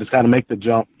right. So I just kind of make the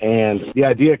jump, and the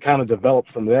idea kind of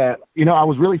developed from that. I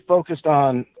was really focused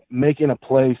on making a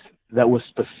place that was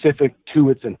specific to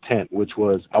its intent, which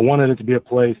was I wanted it to be a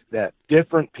place that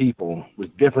different people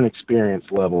with different experience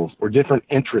levels or different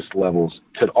interest levels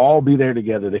could all be there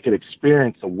together. They could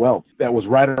experience the wealth that was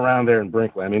right around there in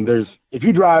Brinkley. I mean, if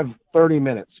you drive 30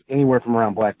 minutes anywhere from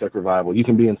around Black Duck Revival, you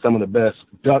can be in some of the best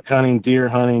duck hunting, deer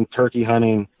hunting, turkey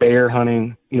hunting, bear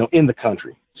hunting, in the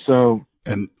country. So.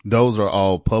 And those are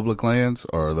all public lands,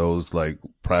 or are those like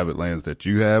private lands that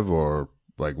you have, or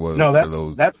like what? No,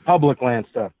 those? That's public land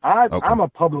stuff. Okay. I'm a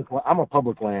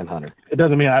public land hunter. It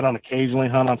doesn't mean I don't occasionally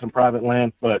hunt on some private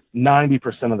land, but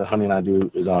 90% of the hunting I do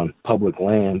is on public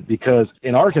land, because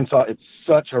in Arkansas, it's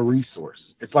such a resource.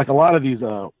 It's like a lot of these,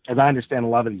 as I understand, a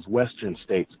lot of these western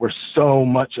states where so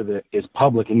much of it is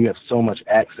public and you have so much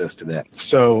access to that.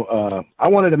 So I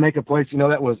wanted to make a place,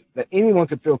 that anyone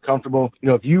could feel comfortable.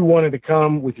 If you wanted to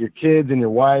come with your kids and your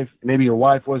wife, maybe your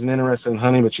wife wasn't interested in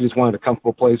hunting, but she just wanted a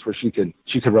comfortable place where she could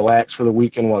relax for the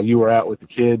weekend while you were out with the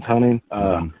kids hunting.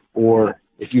 Or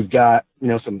if you've got,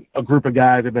 a group of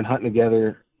guys that have been hunting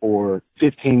together for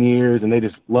 15 years and they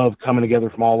just love coming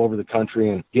together from all over the country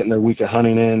and getting their week of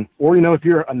hunting in. Or, if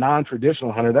you're a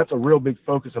non-traditional hunter, that's a real big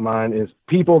focus of mine, is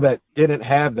people that didn't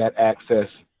have that access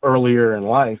earlier in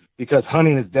life, because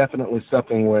hunting is definitely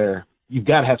something where you've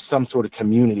got to have some sort of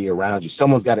community around you.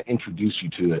 Someone's got to introduce you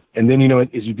to it. And then,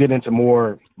 as you get into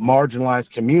more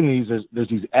marginalized communities, there's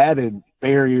these added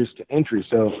barriers to entry.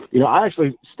 So, I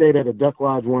actually stayed at a duck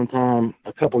lodge one time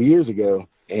a couple years ago,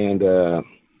 and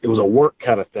it was a work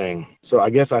kind of thing. So I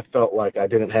guess I felt like I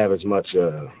didn't have as much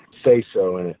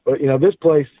say-so in it. But,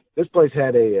 this place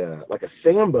had a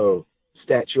Sambo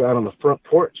statue out on the front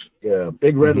porch,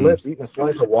 big red lips, eating a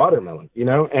slice of watermelon,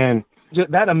 and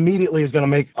that immediately is going to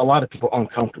make a lot of people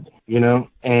uncomfortable,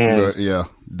 and yeah,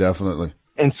 definitely.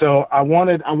 And so I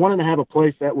wanted to have a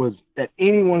place that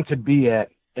anyone could be at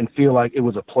and feel like it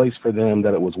was a place for them,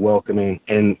 that it was welcoming,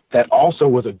 and that also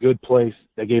was a good place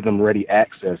that gave them ready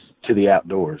access to the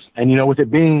outdoors. And, with it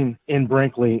being in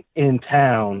Brinkley, in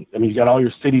town, I mean, you got all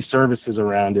your city services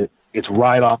around it. It's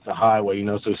right off the highway,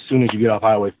 so as soon as you get off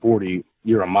Highway 40,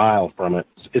 you're a mile from it.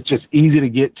 It's just easy to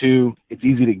get to. It's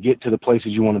easy to get to the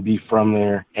places you want to be from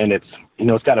there. And it's,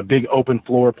 it's got a big open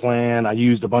floor plan. I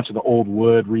used a bunch of the old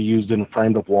wood, reused it and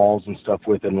framed up walls and stuff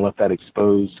with it and left that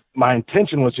exposed. My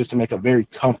intention was just to make a very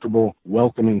comfortable,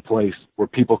 welcoming place where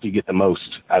people could get the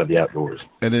most out of the outdoors.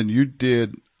 And then you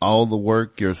did all the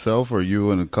work yourself, or you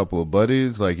and a couple of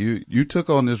buddies? Like you took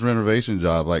on this renovation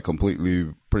job like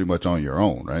completely pretty much on your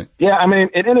own, right? Yeah, I mean,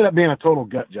 it ended up being a total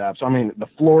gut job. So, I mean, the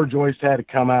floor joist had to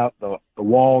come out. The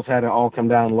walls had to all come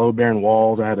down, load-bearing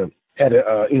walls. I had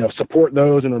to support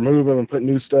those and remove them and put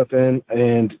new stuff in.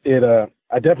 And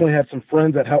I definitely had some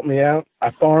friends that helped me out.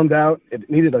 I farmed out. It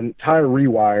needed an entire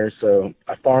rewire, so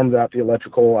I farmed out the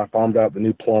electrical, I farmed out the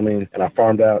new plumbing, and I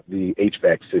farmed out the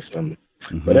HVAC system.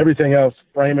 Mm-hmm. But everything else,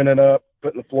 framing it up,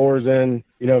 putting the floors in,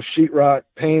 sheetrock,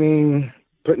 painting,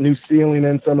 putting new ceiling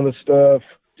in some of the stuff,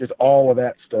 just all of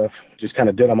that stuff, just kind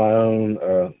of did on my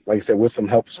own, like I said, with some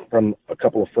help from a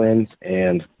couple of friends.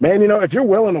 And, man, if you're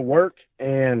willing to work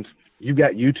and you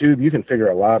got YouTube, you can figure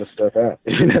a lot of stuff out.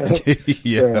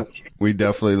 Yeah, so, we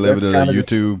definitely live in a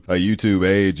YouTube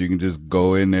age. You can just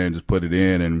go in there and just put it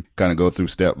in and kind of go through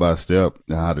step by step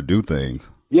how to do things.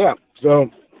 Yeah, so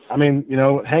I mean,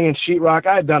 hanging sheetrock,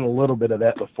 I had done a little bit of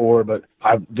that before, but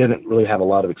I didn't really have a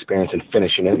lot of experience in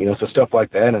finishing it, so stuff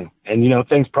like that. And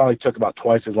things probably took about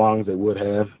twice as long as they would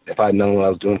have if I'd known what I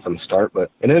was doing from the start.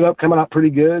 But it ended up coming out pretty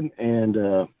good, and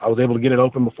I was able to get it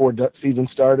open before duck season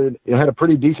started. Had a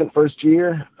pretty decent first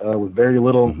year with very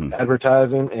little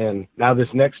advertising. And now this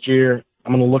next year,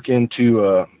 I'm going to look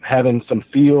into having some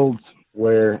fields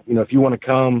where, if you want to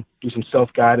come do some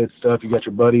self-guided stuff, you got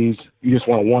your buddies, you just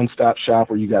want a one-stop shop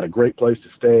where you got a great place to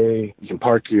stay. You can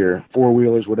park your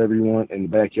four-wheelers, whatever you want, in the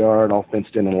backyard, all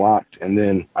fenced in and locked. And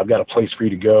then I've got a place for you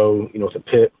to go, with a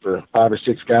pit for 5 or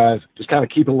 6 guys. Just kind of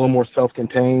keep it a little more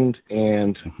self-contained.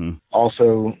 And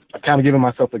also, I've kind of given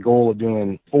myself the goal of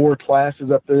doing 4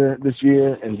 classes up there this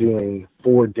year and doing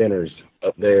 4 dinners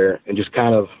up there, and just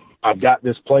kind of, I've got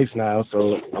this place now,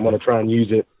 so I'm going to try and use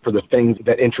it for the things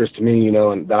that interest me,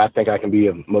 and that I think I can be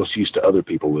of most use to other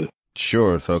people with.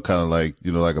 Sure. So kind of like,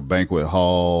 like a banquet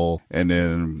hall. And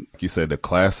then you said the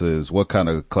classes, what kind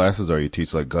of classes are you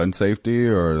teaching? Like gun safety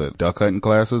or the duck hunting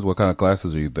classes? What kind of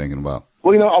classes are you thinking about?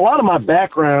 Well, a lot of my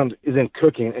background is in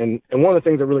cooking, and one of the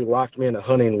things that really locked me into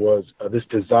hunting was this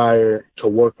desire to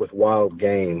work with wild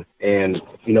game, and,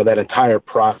 that entire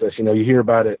process. You hear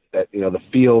about it, that, the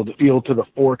field to the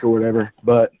fork or whatever,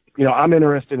 but, I'm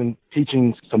interested in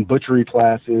teaching some butchery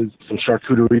classes, some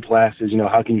charcuterie classes.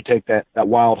 How can you take that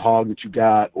wild hog that you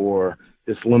got, or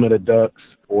this limited ducks,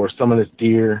 or some of this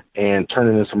deer, and turn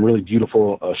it into some really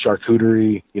beautiful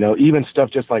charcuterie, even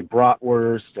stuff just like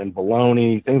bratwurst and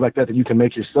bologna, things like that you can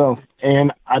make yourself.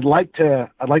 And I'd like to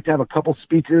have a couple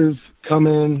speakers come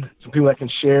in, some people that can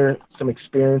share some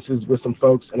experiences with some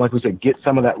folks, and like we said, get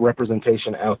some of that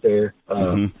representation out there.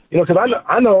 Because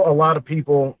I know a lot of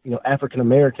people, African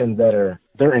Americans,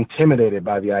 they're intimidated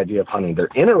by the idea of hunting. They're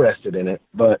interested in it,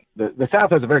 but the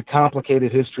South has a very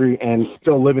complicated history, and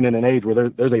still living in an age where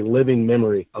there's a living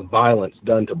memory of violence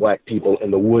done to black people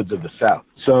in the woods of the South.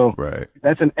 So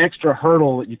That's an extra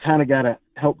hurdle that you kind of got to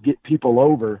help get people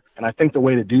over. And I think the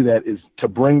way to do that is to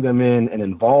bring them in and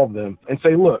involve them and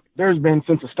say, look, there's been,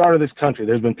 since the start of this country,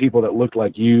 there's been people that look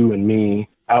like you and me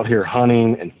out here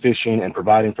hunting and fishing and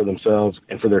providing for themselves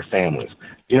and for their families.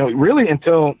 Really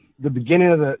until the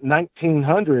beginning of the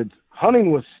 1900s,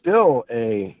 hunting was still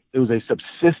a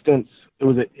subsistence. It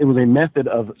was a method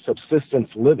of subsistence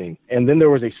living. And then there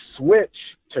was a switch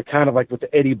to kind of like with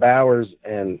the Eddie Bowers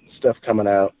and stuff coming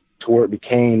out to where it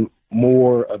became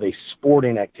more of a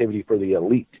sporting activity for the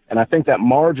elite. And I think that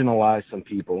marginalized some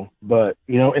people. But,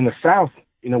 in the South,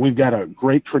 we've got a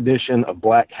great tradition of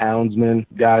black houndsmen,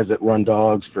 guys that run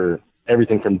dogs for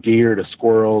everything from deer to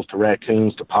squirrels to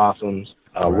raccoons to possums.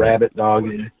 Rabbit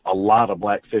dogging, a lot of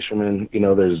black fishermen.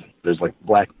 There's like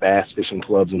black bass fishing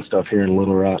clubs and stuff here in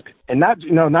Little Rock. And not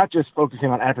just focusing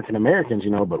on African Americans,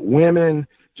 but women,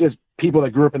 just people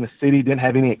that grew up in the city, didn't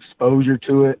have any exposure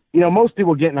to it. Most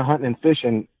people get into hunting and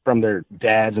fishing from their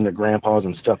dads and their grandpas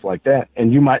and stuff like that.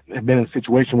 And you might have been in a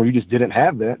situation where you just didn't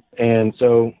have that. And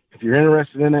so if you're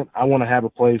interested in it, I want to have a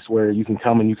place where you can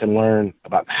come and you can learn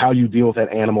about how you deal with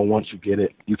that animal once you get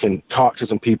it. You can talk to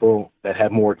some people that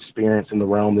have more experience in the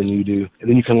realm than you do. And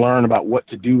then you can learn about what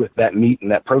to do with that meat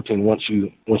and that protein once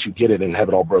you get it and have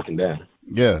it all broken down.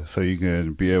 Yeah, so you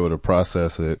can be able to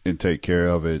process it and take care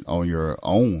of it on your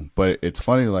own. But it's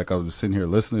funny, like I was sitting here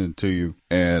listening to you,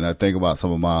 and I think about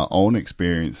some of my own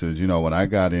experiences. When I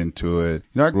got into it,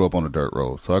 I grew up on a dirt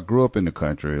road. So I grew up in the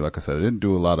country. Like I said, I didn't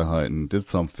do a lot of hunting, did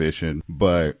some fishing,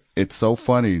 but it's so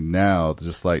funny now,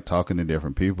 just like talking to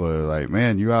different people. They're like,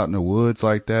 man, you out in the woods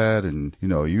like that. And,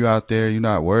 you out there, you're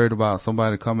not worried about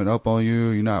somebody coming up on you.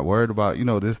 You're not worried about,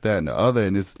 this, that, and the other.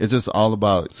 And it's just all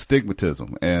about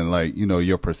stigmatism and like,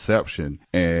 your perception.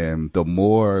 And the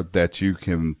more that you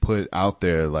can put out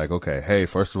there, like, okay, hey,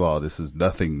 first of all, this is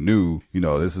nothing new.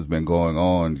 This has been going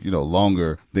on,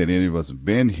 longer than any of us have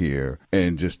been here,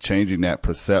 and just changing that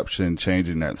perception,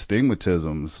 changing that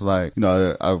stigmatism. It's like,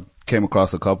 I've came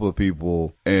across a couple of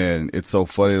people, and it's so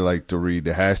funny, like, to read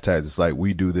the hashtags. It's like,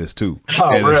 we do this too. Oh,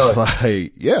 and really? It's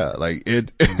like, yeah, like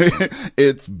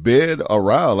it's been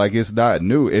around. Like, it's not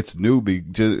new. It's new.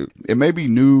 It may be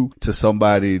new to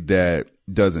somebody that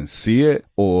doesn't see it,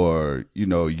 or,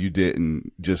 you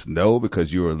didn't just know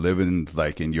because you were living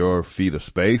like in your feet of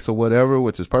space or whatever,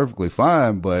 which is perfectly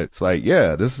fine. But it's like,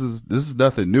 yeah, this is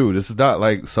nothing new. This is not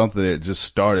like something that just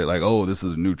started like, oh, this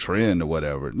is a new trend or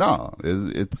whatever. No,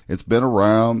 it's been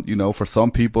around. For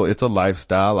some people, it's a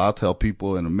lifestyle. I'll tell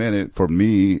people in a minute. For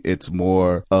me, it's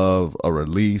more of a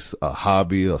release, a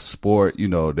hobby, a sport,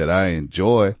 that I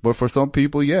enjoy. But for some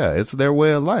people, yeah, it's their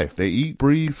way of life. They eat,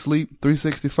 breathe, sleep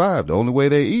 365. The only way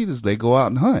they eat is they go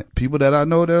out and hunt. People that I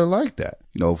know that are like that.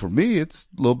 for me, it's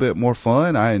a little bit more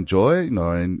fun. I enjoy it,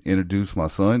 and introduce my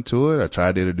son to it. I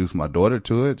tried to introduce my daughter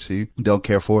to it. She don't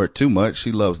care for it too much.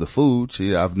 She loves the food.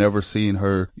 I've never seen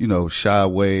her, shy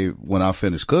away when I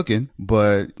finish cooking.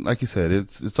 But like you said,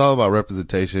 it's all about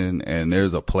representation, and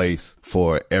there's a place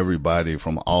for everybody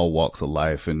from all walks of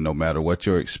life. And no matter what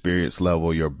your experience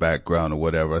level, your background or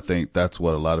whatever, I think that's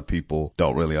what a lot of people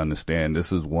don't really understand.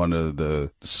 This is one of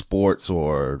the sports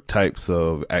or types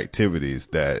of activities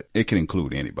that it can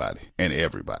include anybody and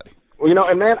everybody. Well,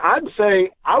 and man,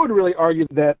 I would really argue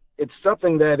that it's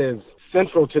something that is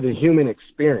central to the human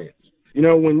experience.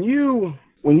 When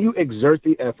you exert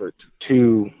the effort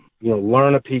to,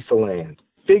 learn a piece of land,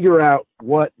 figure out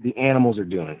what the animals are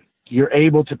doing, you're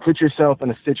able to put yourself in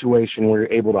a situation where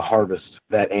you're able to harvest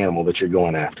that animal that you're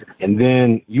going after. And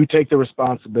then you take the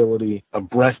responsibility of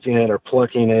breasting it or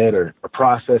plucking it or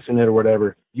processing it or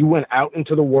whatever. You went out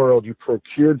into the world, you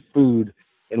procured food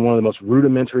in one of the most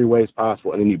rudimentary ways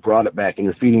possible, and then you brought it back and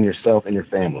you're feeding yourself and your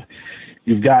family.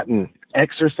 You've gotten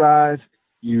exercise.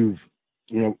 You've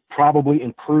probably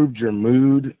improved your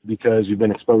mood because you've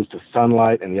been exposed to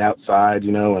sunlight and the outside,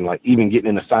 and like even getting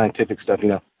into scientific stuff,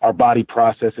 our body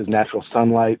processes natural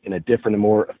sunlight in a different and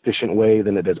more efficient way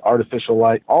than it does artificial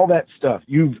light. All that stuff,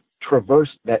 you've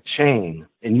traversed that chain,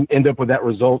 and you end up with that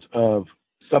result of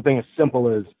something as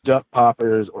simple as duck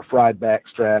poppers or fried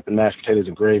backstrap and mashed potatoes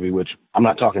and gravy, which I'm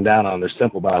not talking down on. They're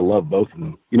simple, but I love both of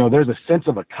them. There's a sense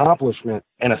of accomplishment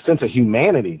and a sense of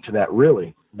humanity to that,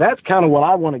 really. That's kind of what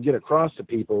I want to get across to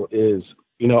people is,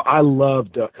 I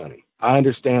love duck hunting. I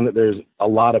understand that there's a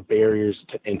lot of barriers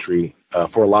to entry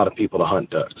for a lot of people to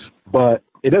hunt ducks, but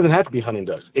it doesn't have to be hunting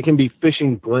ducks. It can be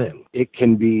fishing brim. It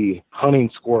can be hunting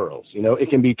squirrels. It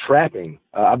can be trapping.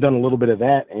 I've done a little bit of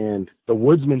that, and the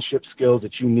woodsmanship skills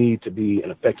that you need to be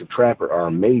an effective trapper are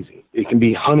amazing. It can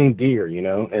be hunting deer,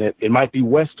 and it might be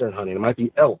Western hunting. It might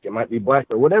be elk. It might be black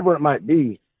bear. Whatever it might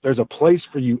be, there's a place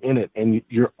for you in it, and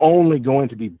you're only going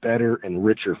to be better and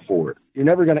richer for it. You're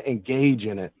never going to engage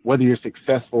in it, whether you're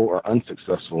successful or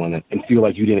unsuccessful in it, and feel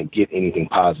like you didn't get anything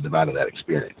positive out of that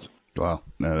experience. Wow.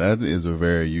 Now that is a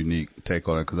very unique take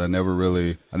on it, because I never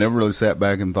really sat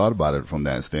back and thought about it from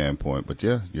that standpoint. But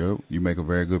yeah, you make a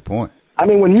very good point. I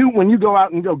mean, when you go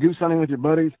out and go goose hunting with your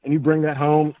buddies and you bring that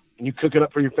home and you cook it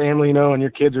up for your family, and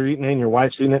your kids are eating it and your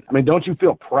wife's eating it, I mean, don't you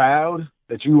feel proud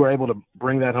that you were able to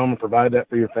bring that home and provide that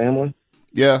for your family?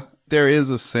 Yeah, there is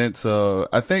a sense of,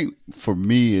 I think for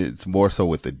me, it's more so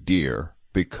with the deer,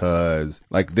 because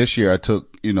like this year I took,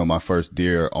 my first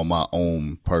deer on my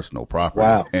own personal property.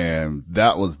 Wow. And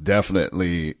that was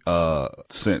definitely a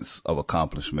sense of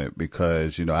accomplishment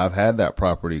because, I've had that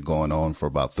property going on for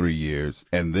about 3 years.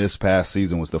 And this past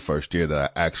season was the first year that I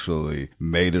actually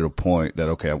made it a point that,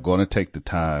 okay, I'm going to take the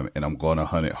time and I'm going to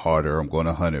hunt it harder. I'm going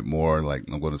to hunt it more. Like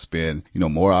I'm going to spend,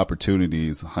 more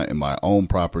opportunities hunting my own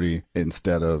property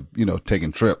instead of,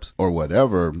 taking trips or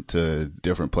whatever to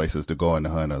different places to go and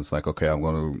hunt. I was like, okay, I'm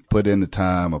going to put in the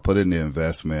time. I put in the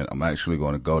investment. I'm actually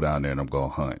going to go down there and I'm going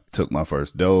to hunt. Took my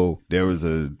first doe. There was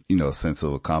a, sense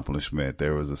of accomplishment.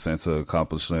 There was a sense of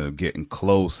accomplishment of getting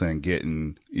close and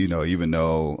getting, even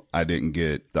though I didn't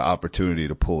get the opportunity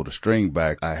to pull the string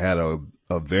back, I had a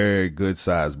very good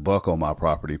sized buck on my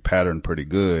property, patterned pretty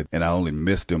good, and I only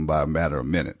missed him by a matter of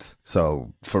minutes.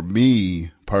 So for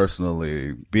me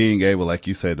personally, being able, like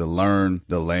you said, to learn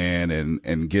the land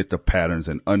and get the patterns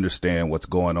and understand what's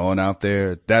going on out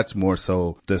there, that's more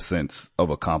so the sense of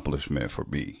accomplishment for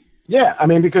me. Yeah, I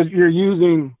mean, because you're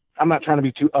using, I'm not trying to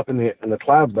be too up in the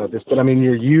clouds about this, but I mean,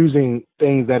 you're using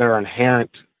things that are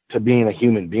inherent to being a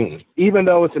human being, even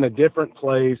though it's in a different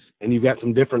place and you've got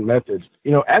some different methods.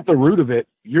 At the root of it,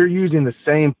 you're using the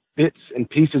same bits and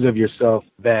pieces of yourself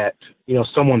that,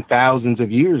 someone thousands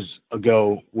of years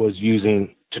ago was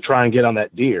using to try and get on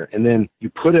that deer. And then you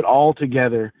put it all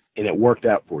together and it worked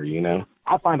out for you,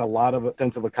 I find a lot of a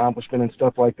sense of accomplishment and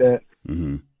stuff like that.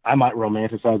 Mm-hmm. I might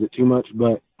romanticize it too much,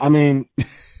 but I mean,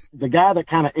 the guy that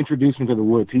kind of introduced me to the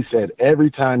woods, he said, every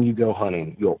time you go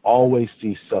hunting, you'll always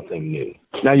see something new.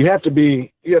 Now you have to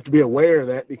be aware of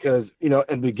that because, in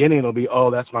the beginning it'll be,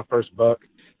 oh, that's my first buck.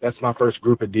 That's my first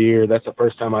group of deer. That's the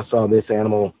first time I saw this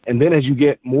animal. And then as you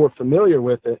get more familiar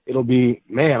with it, it'll be,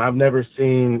 man, I've never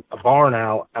seen a barn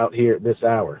owl out here at this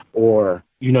hour. Or,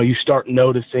 you start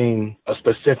noticing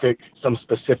some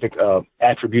specific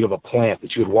attribute of a plant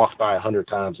that you had walked by 100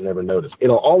 times and never noticed.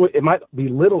 It might be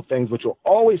little things, but you'll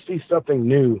always see something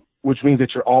new, which means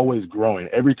that you're always growing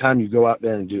every time you go out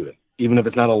there and do it. Even if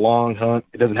it's not a long hunt,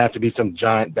 it doesn't have to be some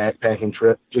giant backpacking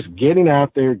trip. Just getting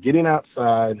out there, getting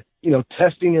outside,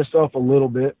 testing yourself a little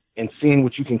bit and seeing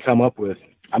what you can come up with.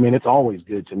 I mean, it's always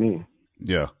good to me.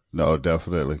 Yeah. No,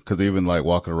 definitely. Because even like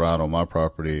walking around on my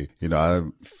property, I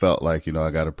felt like,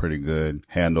 I got a pretty good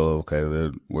handle,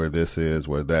 okay, where this is,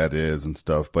 where that is and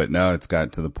stuff. But now it's gotten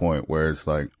to the point where it's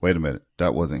like, wait a minute,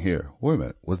 that wasn't here. Wait a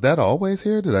minute, was that always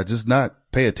here? Did I just not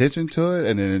pay attention to it?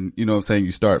 And then, what I'm saying,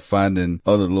 you start finding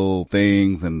other little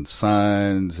things and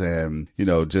signs and,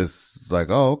 just like,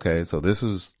 oh, okay, so this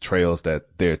is trails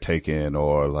that they're taking,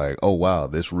 or like, oh, wow,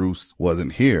 this roost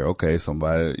wasn't here. Okay,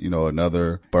 somebody,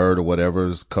 another bird or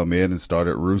whatever's come in and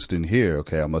started roosting here.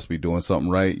 Okay, I must be doing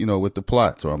something right, with the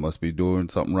plots, or I must be doing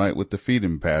something right with the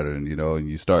feeding pattern, and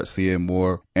you start seeing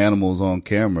more animals on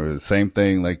camera. Same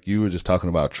thing like you were just talking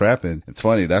about trapping. It's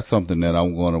funny, that's something that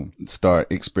I'm going to start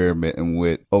experimenting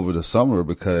with over the summer,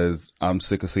 because I'm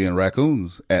sick of seeing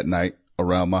raccoons at night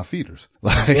around my feeders.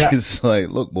 It's like,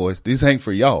 look, boys, these ain't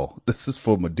for y'all. This is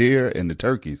for my deer and the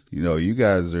turkeys. You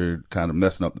guys are kind of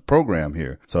messing up the program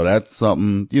here. So that's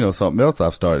something, something else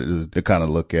I've started to kind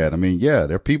of look at. I mean, yeah,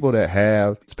 there are people that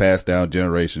have, it's passed down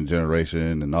generation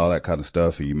and all that kind of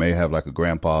stuff. And you may have like a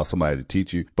grandpa, somebody to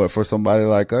teach you. But for somebody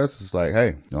like us, it's like,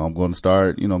 hey, I'm going to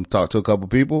start, talk to a couple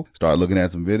people, start looking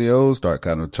at some videos, start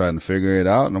kind of trying to figure it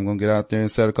out. And I'm going to get out there and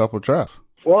set a couple of traps.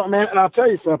 Well, man, and I'll tell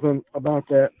you something about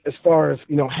that as far as,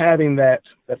 having that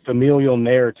familial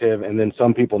narrative and then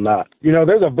some people not.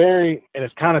 There's and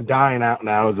it's kind of dying out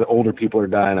now as the older people are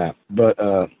dying out, but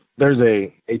there's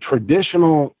a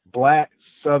traditional Black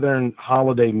Southern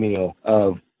holiday meal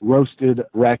of roasted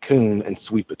raccoon and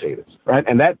sweet potatoes, right?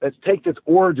 And that takes its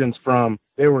origins from,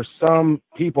 there were some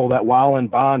people that while in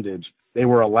bondage, they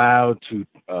were allowed to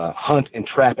hunt and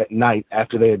trap at night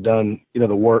after they had done,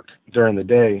 the work during the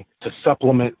day to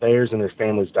supplement theirs and their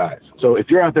family's diets. So if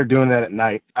you're out there doing that at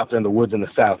night, out there in the woods in the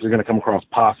South, you're going to come across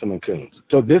possum and coons.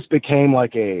 So this became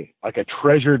like a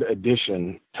treasured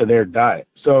addition to their diet.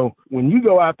 So when you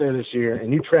go out there this year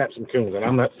and you trap some coons, and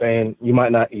I'm not saying you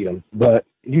might not eat them, but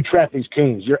you trap these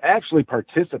coons, you're actually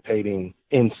participating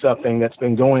in something that's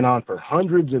been going on for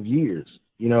hundreds of years,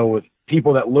 with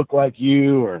people that look like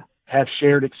you or have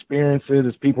shared experiences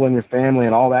as people in your family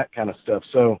and all that kind of stuff.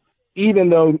 So even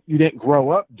though you didn't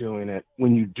grow up doing it,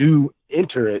 when you do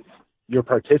enter it, you're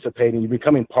participating, you're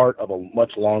becoming part of a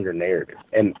much longer narrative.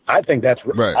 And I think that's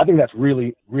right. I think that's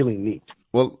really, really neat.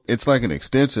 Well, it's like an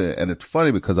extension. And it's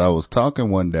funny because I was talking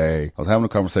one day, I was having a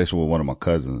conversation with one of my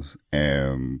cousins,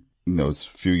 and it's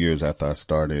a few years after I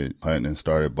started hunting and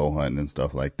started bow hunting and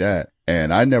stuff like that.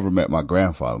 And I never met my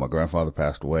grandfather. My grandfather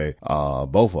passed away,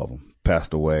 both of them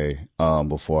passed away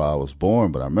before I was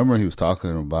born. But I remember he was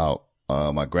talking about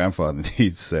my grandfather. He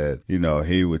said,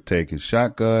 he would take his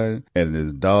shotgun and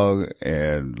his dog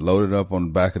and load it up on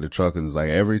the back of the truck. And it's like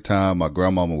every time my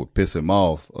grandmama would piss him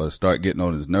off or start getting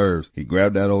on his nerves, he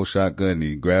grabbed that old shotgun and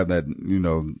he grabbed that,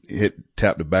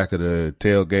 tap the back of the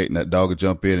tailgate, and that dog would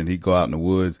jump in and he'd go out in the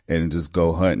woods and just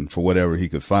go hunting for whatever he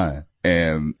could find.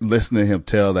 And listening to him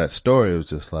tell that story, it was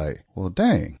just like, well,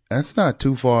 dang, that's not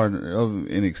too far of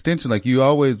an extension. Like, you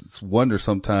always wonder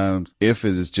sometimes if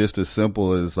it is just as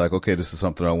simple as like, okay, this is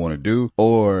something I want to do,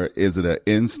 or is it an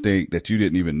instinct that you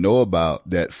didn't even know about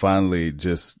that finally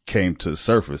just came to the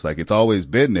surface? Like, it's always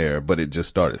been there, but it just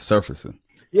started surfacing.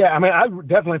 Yeah, I mean, I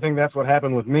definitely think that's what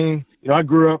happened with me. I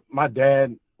grew up, my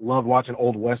dad loved watching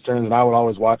old Westerns, and I would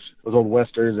always watch those old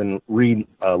Westerns and read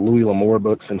Louis L'Amour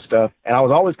books and stuff. And I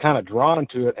was always kind of drawn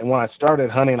to it. And when I started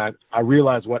hunting, I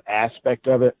realized what aspect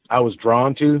of it I was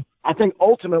drawn to. I think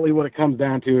ultimately what it comes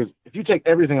down to is if you take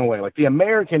everything away, like the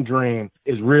American dream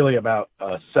is really about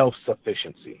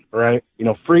self-sufficiency, right?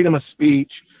 Freedom of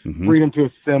speech, freedom to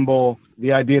assemble,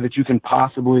 the idea that you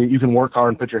can work hard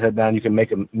and put your head down, you can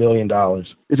make $1 million.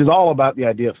 This is all about the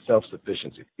idea of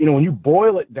self-sufficiency. When you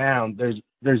boil it down,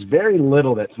 there's very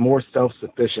little that's more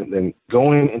self-sufficient than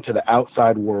going into the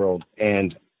outside world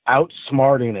and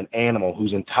outsmarting an animal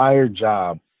whose entire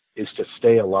job is to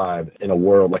stay alive in a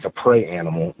world like a prey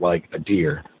animal, like a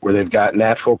deer, where they've got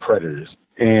natural predators.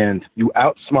 And you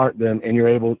outsmart them, and you're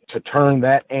able to turn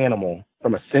that animal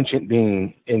from a sentient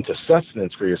being into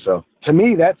sustenance for yourself. To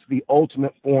me, that's the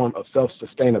ultimate form of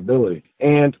self-sustainability.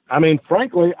 And I mean,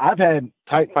 frankly, I've had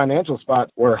tight financial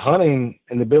spots where hunting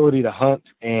and the ability to hunt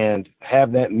and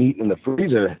have that meat in the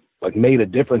freezer like made a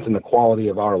difference in the quality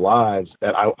of our lives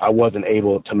that I wasn't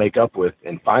able to make up with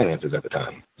in finances at the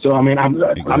time. So, I mean,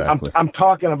 I'm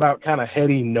talking about kind of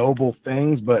heady, noble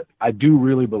things, but I do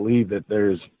really believe that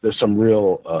there's some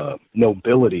real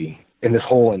nobility in this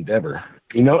whole endeavor.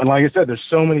 And like I said, there's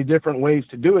so many different ways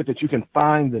to do it that you can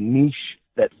find the niche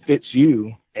that fits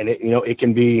you. And it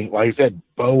can be, like I said,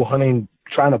 bow hunting,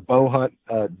 trying to bow hunt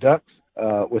ducks.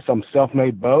 with some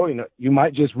self-made bow. You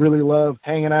might just really love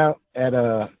hanging out at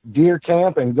a deer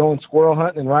camp and going squirrel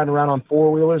hunting and riding around on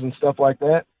four-wheelers and stuff like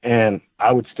that. And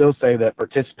I would still say that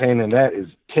participating in that is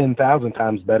 10,000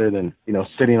 times better than,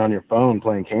 sitting on your phone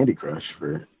playing Candy Crush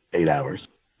for 8 hours.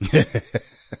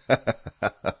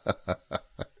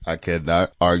 I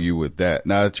cannot argue with that.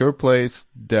 Now, at your place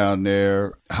down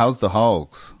there, how's the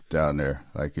hogs down there?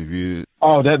 Like, if you...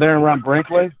 Oh, they're around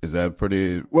Brinkley? Is that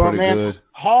pretty man, good?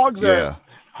 Hogs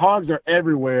are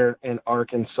everywhere in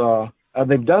Arkansas.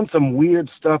 They've done some weird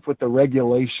stuff with the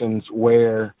regulations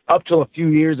where up till a few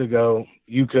years ago,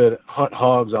 you could hunt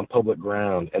hogs on public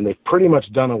ground. And they've pretty much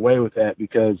done away with that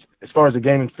because as far as the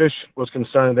Game and Fish was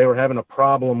concerned, they were having a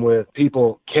problem with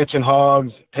people catching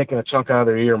hogs, taking a chunk out of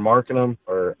their ear, marking them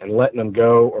and letting them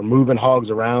go, or moving hogs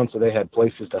around so they had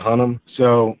places to hunt them.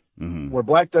 So where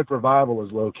Black Duck Revival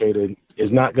is located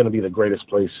is not going to be the greatest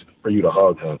place for you to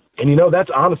hog hunt. And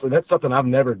that's something I've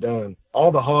never done.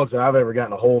 All the hogs that I've ever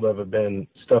gotten a hold of have been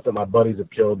stuff that my buddies have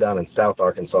killed down in South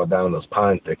Arkansas, down in those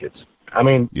pine thickets.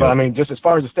 But just as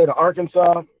far as the state of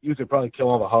Arkansas, you could probably kill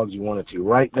all the hogs you wanted to.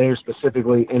 Right there,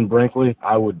 specifically in Brinkley,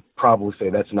 I would probably say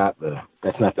that's not the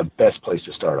best place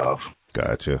to start off.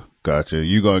 Gotcha.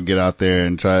 You going to get out there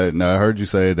and try it? Now, I heard you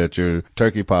say that your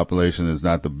turkey population is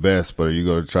not the best, but are you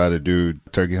going to try to do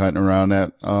turkey hunting around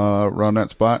that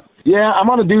spot? Yeah,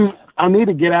 I need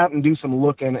to get out and do some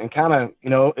looking and kind of,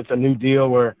 it's a new deal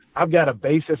where I've got a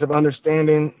basis of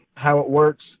understanding how it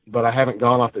works, but I haven't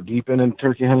gone off the deep end in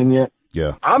turkey hunting yet.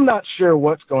 Yeah. I'm not sure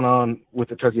what's going on with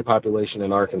the turkey population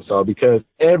in Arkansas because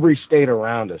every state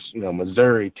around us,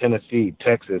 Missouri, Tennessee,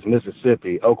 Texas,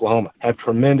 Mississippi, Oklahoma, have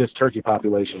tremendous turkey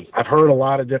populations. I've heard a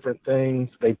lot of different things.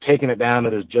 They've taken it down that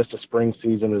there's just a spring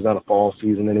season. There's not a fall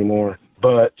season anymore.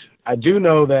 But I do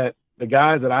know that the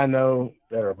guys that I know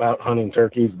that are about hunting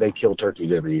turkeys, they kill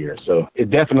turkeys every year. So it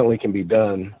definitely can be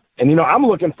done. And, I'm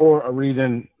looking for a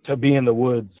reason to be in the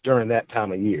woods during that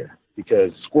time of year.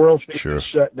 Because squirrels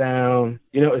shut down.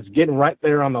 It's getting right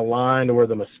there on the line to where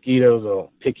the mosquitoes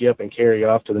will pick you up and carry you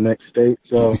off to the next state.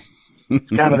 So it's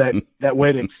kind of that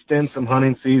way to extend some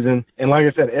hunting season. And like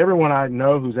I said, everyone I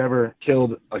know who's ever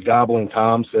killed a gobbling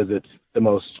tom says it's the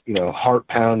most,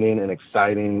 heart-pounding and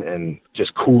exciting and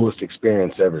just coolest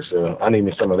experience ever. So I need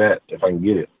me some of that if I can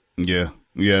get it.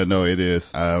 Yeah, no, it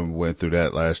is. I went through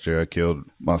that last year. I killed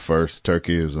my first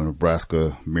turkey. It was a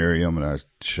Nebraska Miriam, and I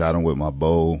shot him with my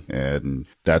bow. And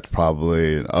that's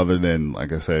probably, other than,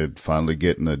 like I said, finally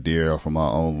getting a deer from my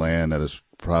own land, that is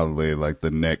probably like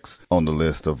the next on the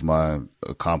list of my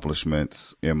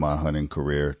accomplishments in my hunting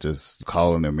career. Just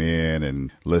calling them in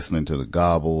and listening to the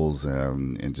gobbles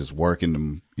and just working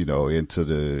them, into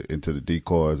the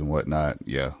decoys and whatnot.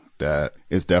 Yeah. That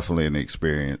it's definitely an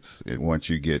experience. Once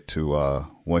you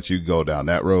go down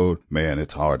that road, man,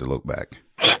 it's hard to look back.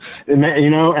 And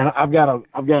I've got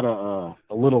a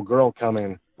little girl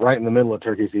coming right in the middle of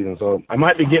turkey season, so I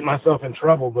might be getting myself in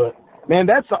trouble. But man,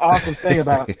 that's the awesome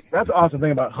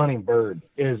thing about hunting birds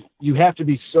is you have to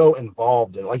be so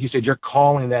involved in it. Like you said, you're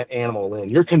calling that animal in.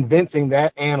 You're convincing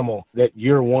that animal that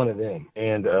you're one of them.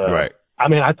 And right.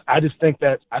 I just think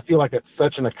that I feel like it's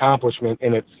such an accomplishment,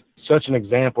 and it's such an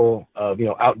example of,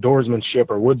 outdoorsmanship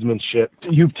or woodsmanship.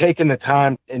 You've taken the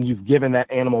time and you've given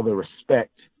that animal the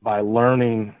respect by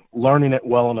learning it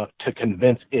well enough to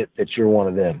convince it that you're one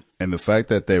of them. And the fact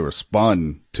that they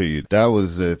respond to you, that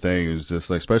was the thing. It was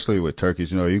just like, especially with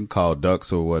turkeys, you can call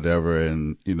ducks or whatever,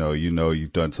 and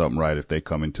you've done something right if they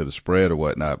come into the spread or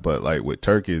whatnot. But like with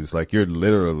turkeys, like you're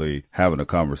literally having a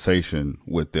conversation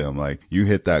with them. Like you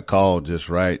hit that call just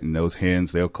right, and those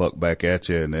hens, they'll cluck back at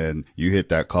you, and then you hit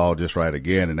that call just right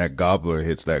again, and that gobbler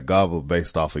hits that gobble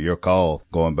based off of your call,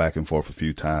 going back and forth a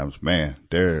few times. Man,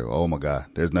 oh my God,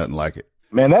 there's nothing like it.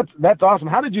 Man, that's awesome.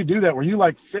 How did you do that? Were you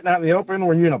like sitting out in the open?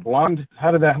 Were you in a blind?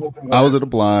 How did that whole thing go? I was in a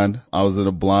blind.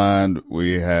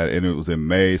 And it was in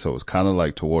May, so it was kind of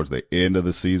like towards the end of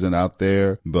the season out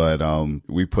there. But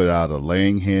we put out a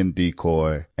laying hen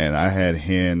decoy, and I had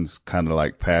hens kind of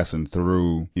like passing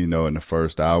through, in the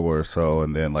first hour or so,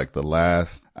 and then like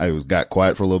got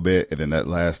quiet for a little bit, and then that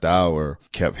last hour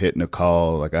kept hitting a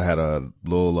call. Like I had a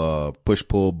little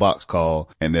push-pull box call,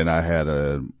 and then I had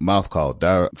a mouth call,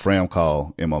 fram call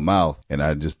in my mouth, and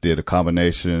I just did a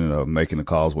combination of making the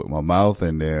calls with my mouth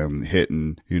and then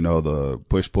hitting, the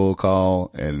push-pull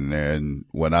call. And then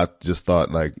when I just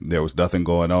thought like there was nothing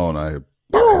going on, and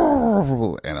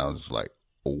I was like,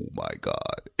 oh my God.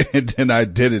 And then I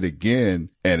did it again,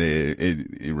 and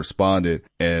it responded,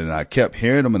 and I kept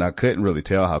hearing them, and I couldn't really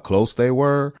tell how close they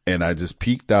were. And I just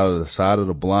peeked out of the side of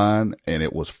the blind, and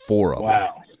it was 4 of them.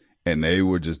 Wow. and they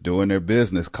were just doing their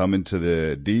business coming to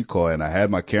the decoy, and I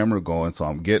had my camera going, so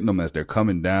I'm getting them as they're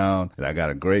coming down, and I got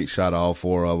a great shot of all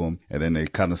 4 of them, and then they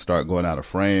kind of start going out of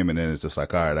frame, and then it's just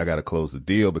like, all right, I got to close the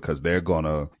deal because they're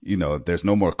gonna, there's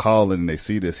no more calling, and they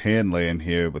see this hen laying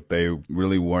here, but they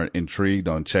really weren't intrigued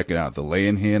on checking out the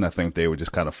laying hen. I think they were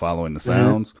just kind of following the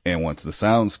sounds, and once the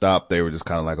sound stopped, they were just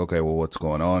kind of like, okay, well, what's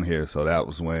going on here? So that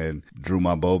was when drew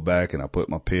my bow back, and I put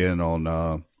my pin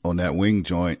on that wing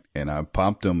joint, and I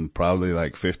popped him probably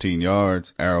like 15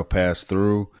 yards. Arrow passed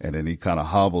through, and then he kind of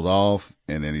hobbled off,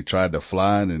 and then he tried to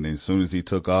fly, and then as soon as he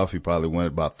took off, he probably went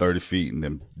about 30 feet and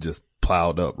then just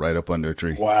plowed up right up under a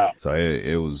tree. Wow. So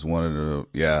it was one of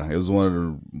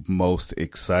the most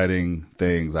exciting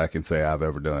things I can say I've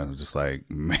ever done. It was just like,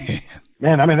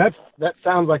 man, I mean, that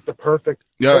sounds like the perfect.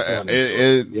 Yeah,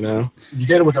 you did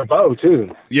it with a bow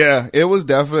too. Yeah, it was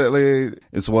definitely,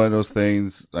 it's one of those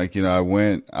things, like, I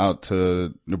went out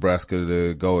to Nebraska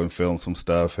to go and film some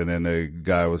stuff, and then the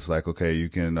guy was like, okay, you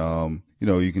can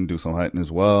do some hunting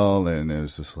as well. And it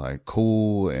was just like,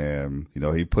 cool. And,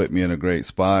 he put me in a great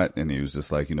spot, and he was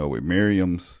just like, with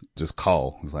Miriam's, just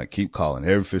call. He's like, keep calling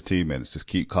every 15 minutes, just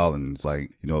keep calling. It's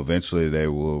like, eventually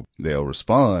they'll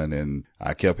respond. And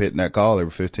I kept hitting that call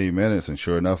every 15 minutes. And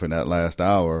sure enough, in that last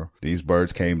hour, these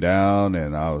birds came down,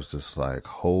 and I was just like,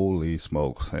 holy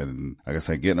smokes. And like I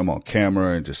said, getting them on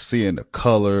camera and just seeing the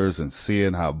colors and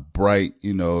seeing how bright,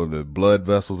 the blood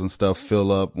vessels and stuff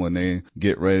fill up when they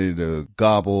get ready to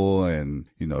gobble, and,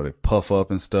 they puff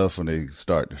up and stuff when they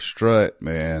start to strut,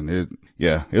 man.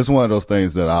 It's one of those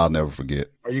things that I'll never forget.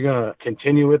 Are you going to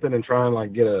continue with it and try and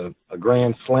like get a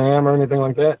grand slam or anything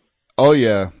like that? Oh,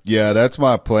 yeah. Yeah, that's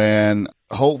my plan.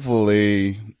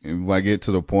 Hopefully, if I get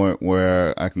to the point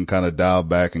where I can kind of dial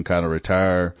back and kind of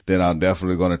retire, then I'm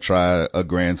definitely going to try a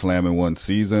grand slam in one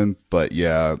season. But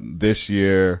yeah, this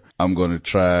year I'm going to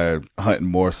try hunting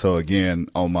more so again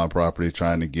on my property,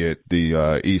 trying to get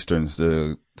the Easterns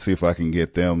to see if I can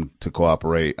get them to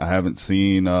cooperate. I haven't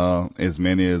seen as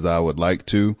many as I would like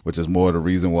to, which is more the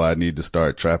reason why I need to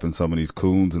start trapping some of these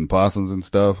coons and possums and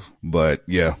stuff. But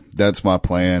yeah, that's my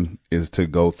plan, is to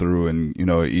go through and,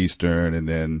 Eastern, and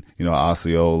then,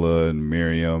 Osceola and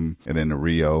Miriam, and then the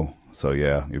Rio. So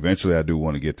yeah, eventually I do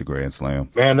want to get the Grand Slam.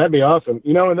 Man, that'd be awesome.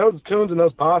 And those coons and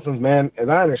those possums, man, as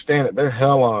I understand it, they're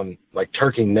hell on like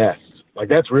turkey nests. Like,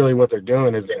 that's really what they're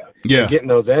doing, is they're getting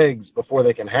those eggs before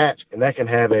they can hatch. And that can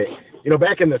have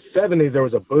back in the 70s, there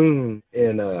was a boom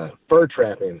in fur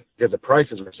trapping because the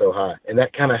prices were so high. And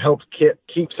that kind of helped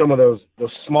keep some of those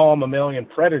small mammalian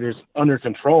predators under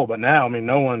control. But now, I mean,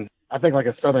 no one, I think like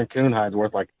a southern coon hide's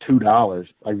worth like $2.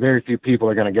 Like, very few people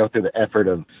are going to go through the effort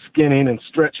of skinning and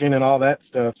stretching and all that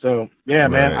stuff. So, yeah,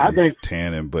 man, I think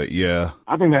tanning, but yeah,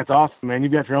 I think that's awesome, man.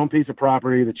 You've got your own piece of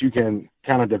property that you can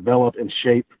kind of develop and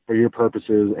shape for your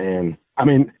purposes. And I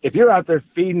mean, if you're out there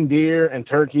feeding deer and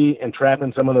turkey and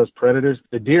trapping some of those predators,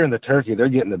 the deer and the turkey, they're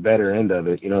getting the better end of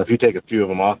it. If you take a few of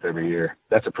them off every year,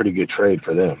 that's a pretty good trade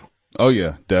for them. Oh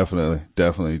yeah, definitely.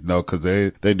 No, cause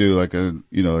they do like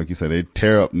like you said, they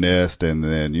tear up nest, and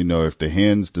then, if the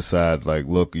hens decide like,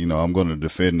 look, I'm going to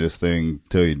defend this thing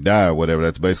till you die or whatever,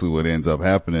 that's basically what ends up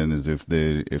happening, is if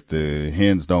the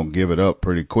hens don't give it up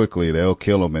pretty quickly, they'll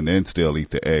kill them and then still eat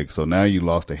the egg. So now you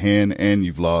lost a hen, and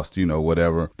you've lost,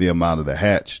 whatever the amount of the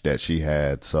hatch that she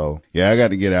had. So yeah, I got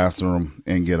to get after them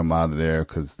and get them out of there.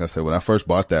 Cause like I said, when I first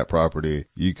bought that property,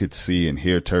 you could see and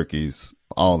hear turkeys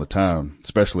all the time,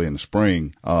 especially in the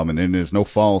spring. And then there's no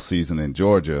fall season in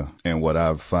Georgia. And what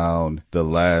I've found the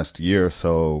last year or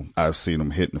so, I've seen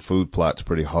them hitting the food plots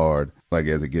pretty hard. Like,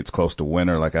 as it gets close to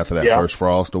winter, like after that first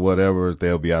frost or whatever,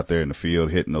 they'll be out there in the field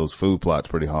hitting those food plots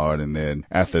pretty hard. And then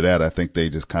after that, I think they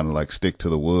just kind of like stick to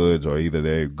the woods, or either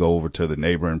they go over to the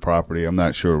neighboring property. I'm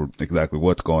not sure exactly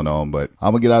what's going on, but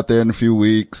I'm gonna get out there in a few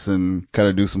weeks and kind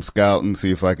of do some scouting,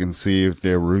 see if I can see if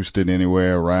they're roosted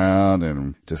anywhere around,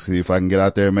 and just see if I can get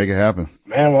out there and make it happen.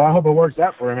 Man, well, I hope it works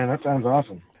out for you, man. That sounds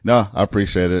awesome. No, I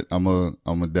appreciate it. I'm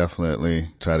gonna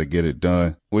definitely try to get it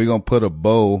done. We're gonna put a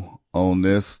bow on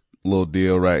this little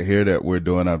deal right here that we're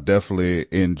doing. I've definitely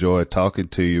enjoyed talking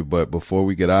to you, but before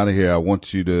we get out of here, I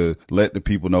want you to let the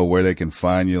people know where they can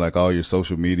find you, like all your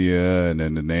social media, and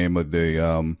then the name of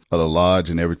the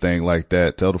lodge and everything like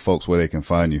that. Tell the folks where they can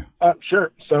find you.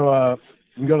 Sure. So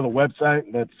you can go to the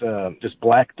website. That's just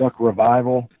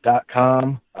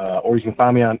blackduckrevival.com, or you can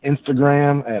find me on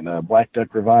Instagram at Black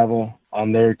Duck Revival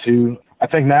on there too. I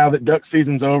think now that duck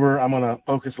season's over, I'm going to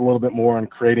focus a little bit more on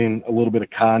creating a little bit of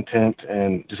content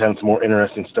and just having some more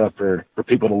interesting stuff for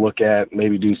people to look at,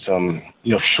 maybe do some,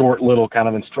 short little kind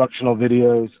of instructional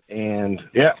videos. And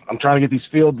yeah, I'm trying to get these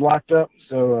fields locked up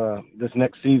So this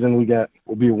next season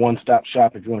we'll be a one-stop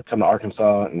shop if you want to come to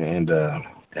Arkansas and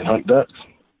hunt ducks.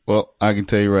 Well, I can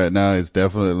tell you right now, it's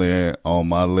definitely on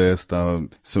my list. As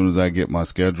soon as I get my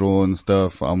schedule and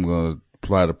stuff, I'm going to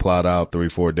try to plot out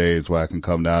 3-4 days where I can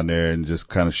come down there and just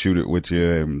kind of shoot it with you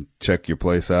and check your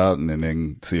place out, and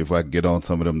then see if I can get on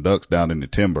some of them ducks down in the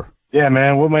timber. Yeah,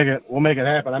 man, we'll make it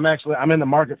happen. I'm in the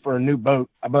market for a new boat.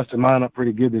 I busted mine up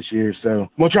pretty good this year, so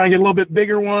we'll try and get a little bit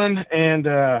bigger one. And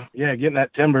getting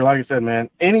that timber, like I said, man,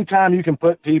 anytime you can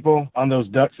put people on those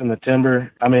ducks in the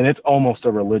timber, I mean, it's almost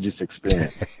a religious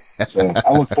experience. So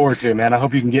I look forward to it, man. I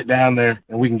hope you can get down there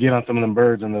and we can get on some of them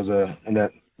birds in those in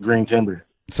that green timber.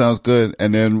 Sounds good.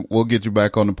 And then we'll get you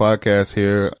back on the podcast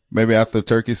here, maybe after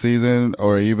turkey season,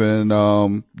 or even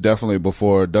definitely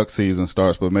before duck season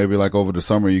starts, but maybe like over the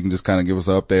summer, you can just kind of give us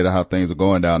an update of how things are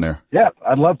going down there. Yeah,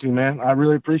 I'd love to, man. I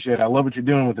really appreciate it. I love what you're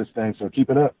doing with this thing, so keep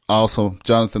it up. Awesome.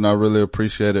 Jonathan, I really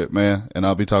appreciate it, man, and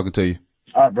I'll be talking to you.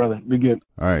 All right, brother. Be good.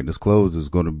 All right. This close is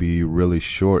going to be really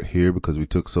short here because we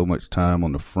took so much time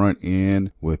on the front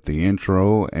end with the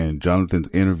intro, and Jonathan's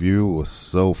interview was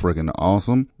so freaking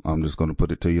awesome. I'm just going to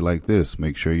put it to you like this.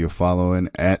 Make sure you're following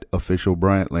at Official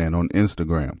Bryantland on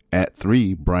Instagram, at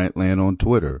 3 Bryantland on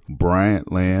Twitter,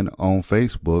 Bryantland on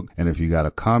Facebook. And if you got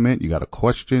a comment, you got a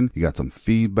question, you got some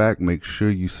feedback, make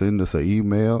sure you send us an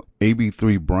email,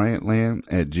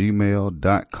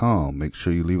 ab3bryantland@gmail.com. Make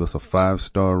sure you leave us a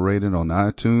 5-star rating on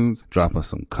iTunes. Drop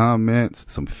us some comments,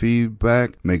 some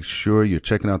feedback. Make sure you're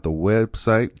checking out the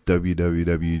website,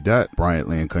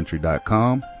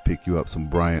 www.bryantlandcountry.com. Pick you up some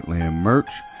Bryantland merch.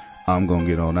 I'm going to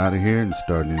get on out of here and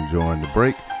start enjoying the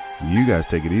break. You guys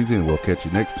take it easy, and we'll catch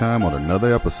you next time on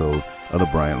another episode of the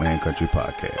Bryantland Country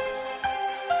Podcast.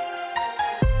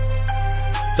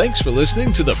 Thanks for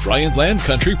listening to the Bryantland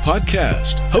Country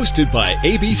Podcast, hosted by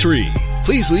AB3.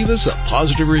 Please leave us a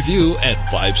positive review and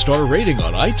 5-star rating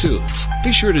on iTunes.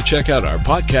 Be sure to check out our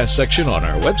podcast section on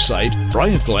our website,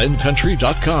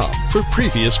 BryantlandCountry.com, for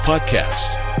previous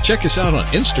podcasts. Check us out on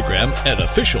Instagram at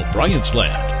Official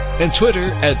Bryantland and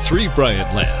Twitter at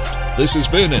 3Bryantland. This has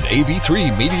been an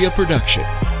AB3 Media production.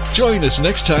 Join us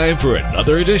next time for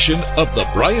another edition of the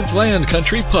Bryantland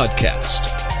Country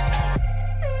Podcast.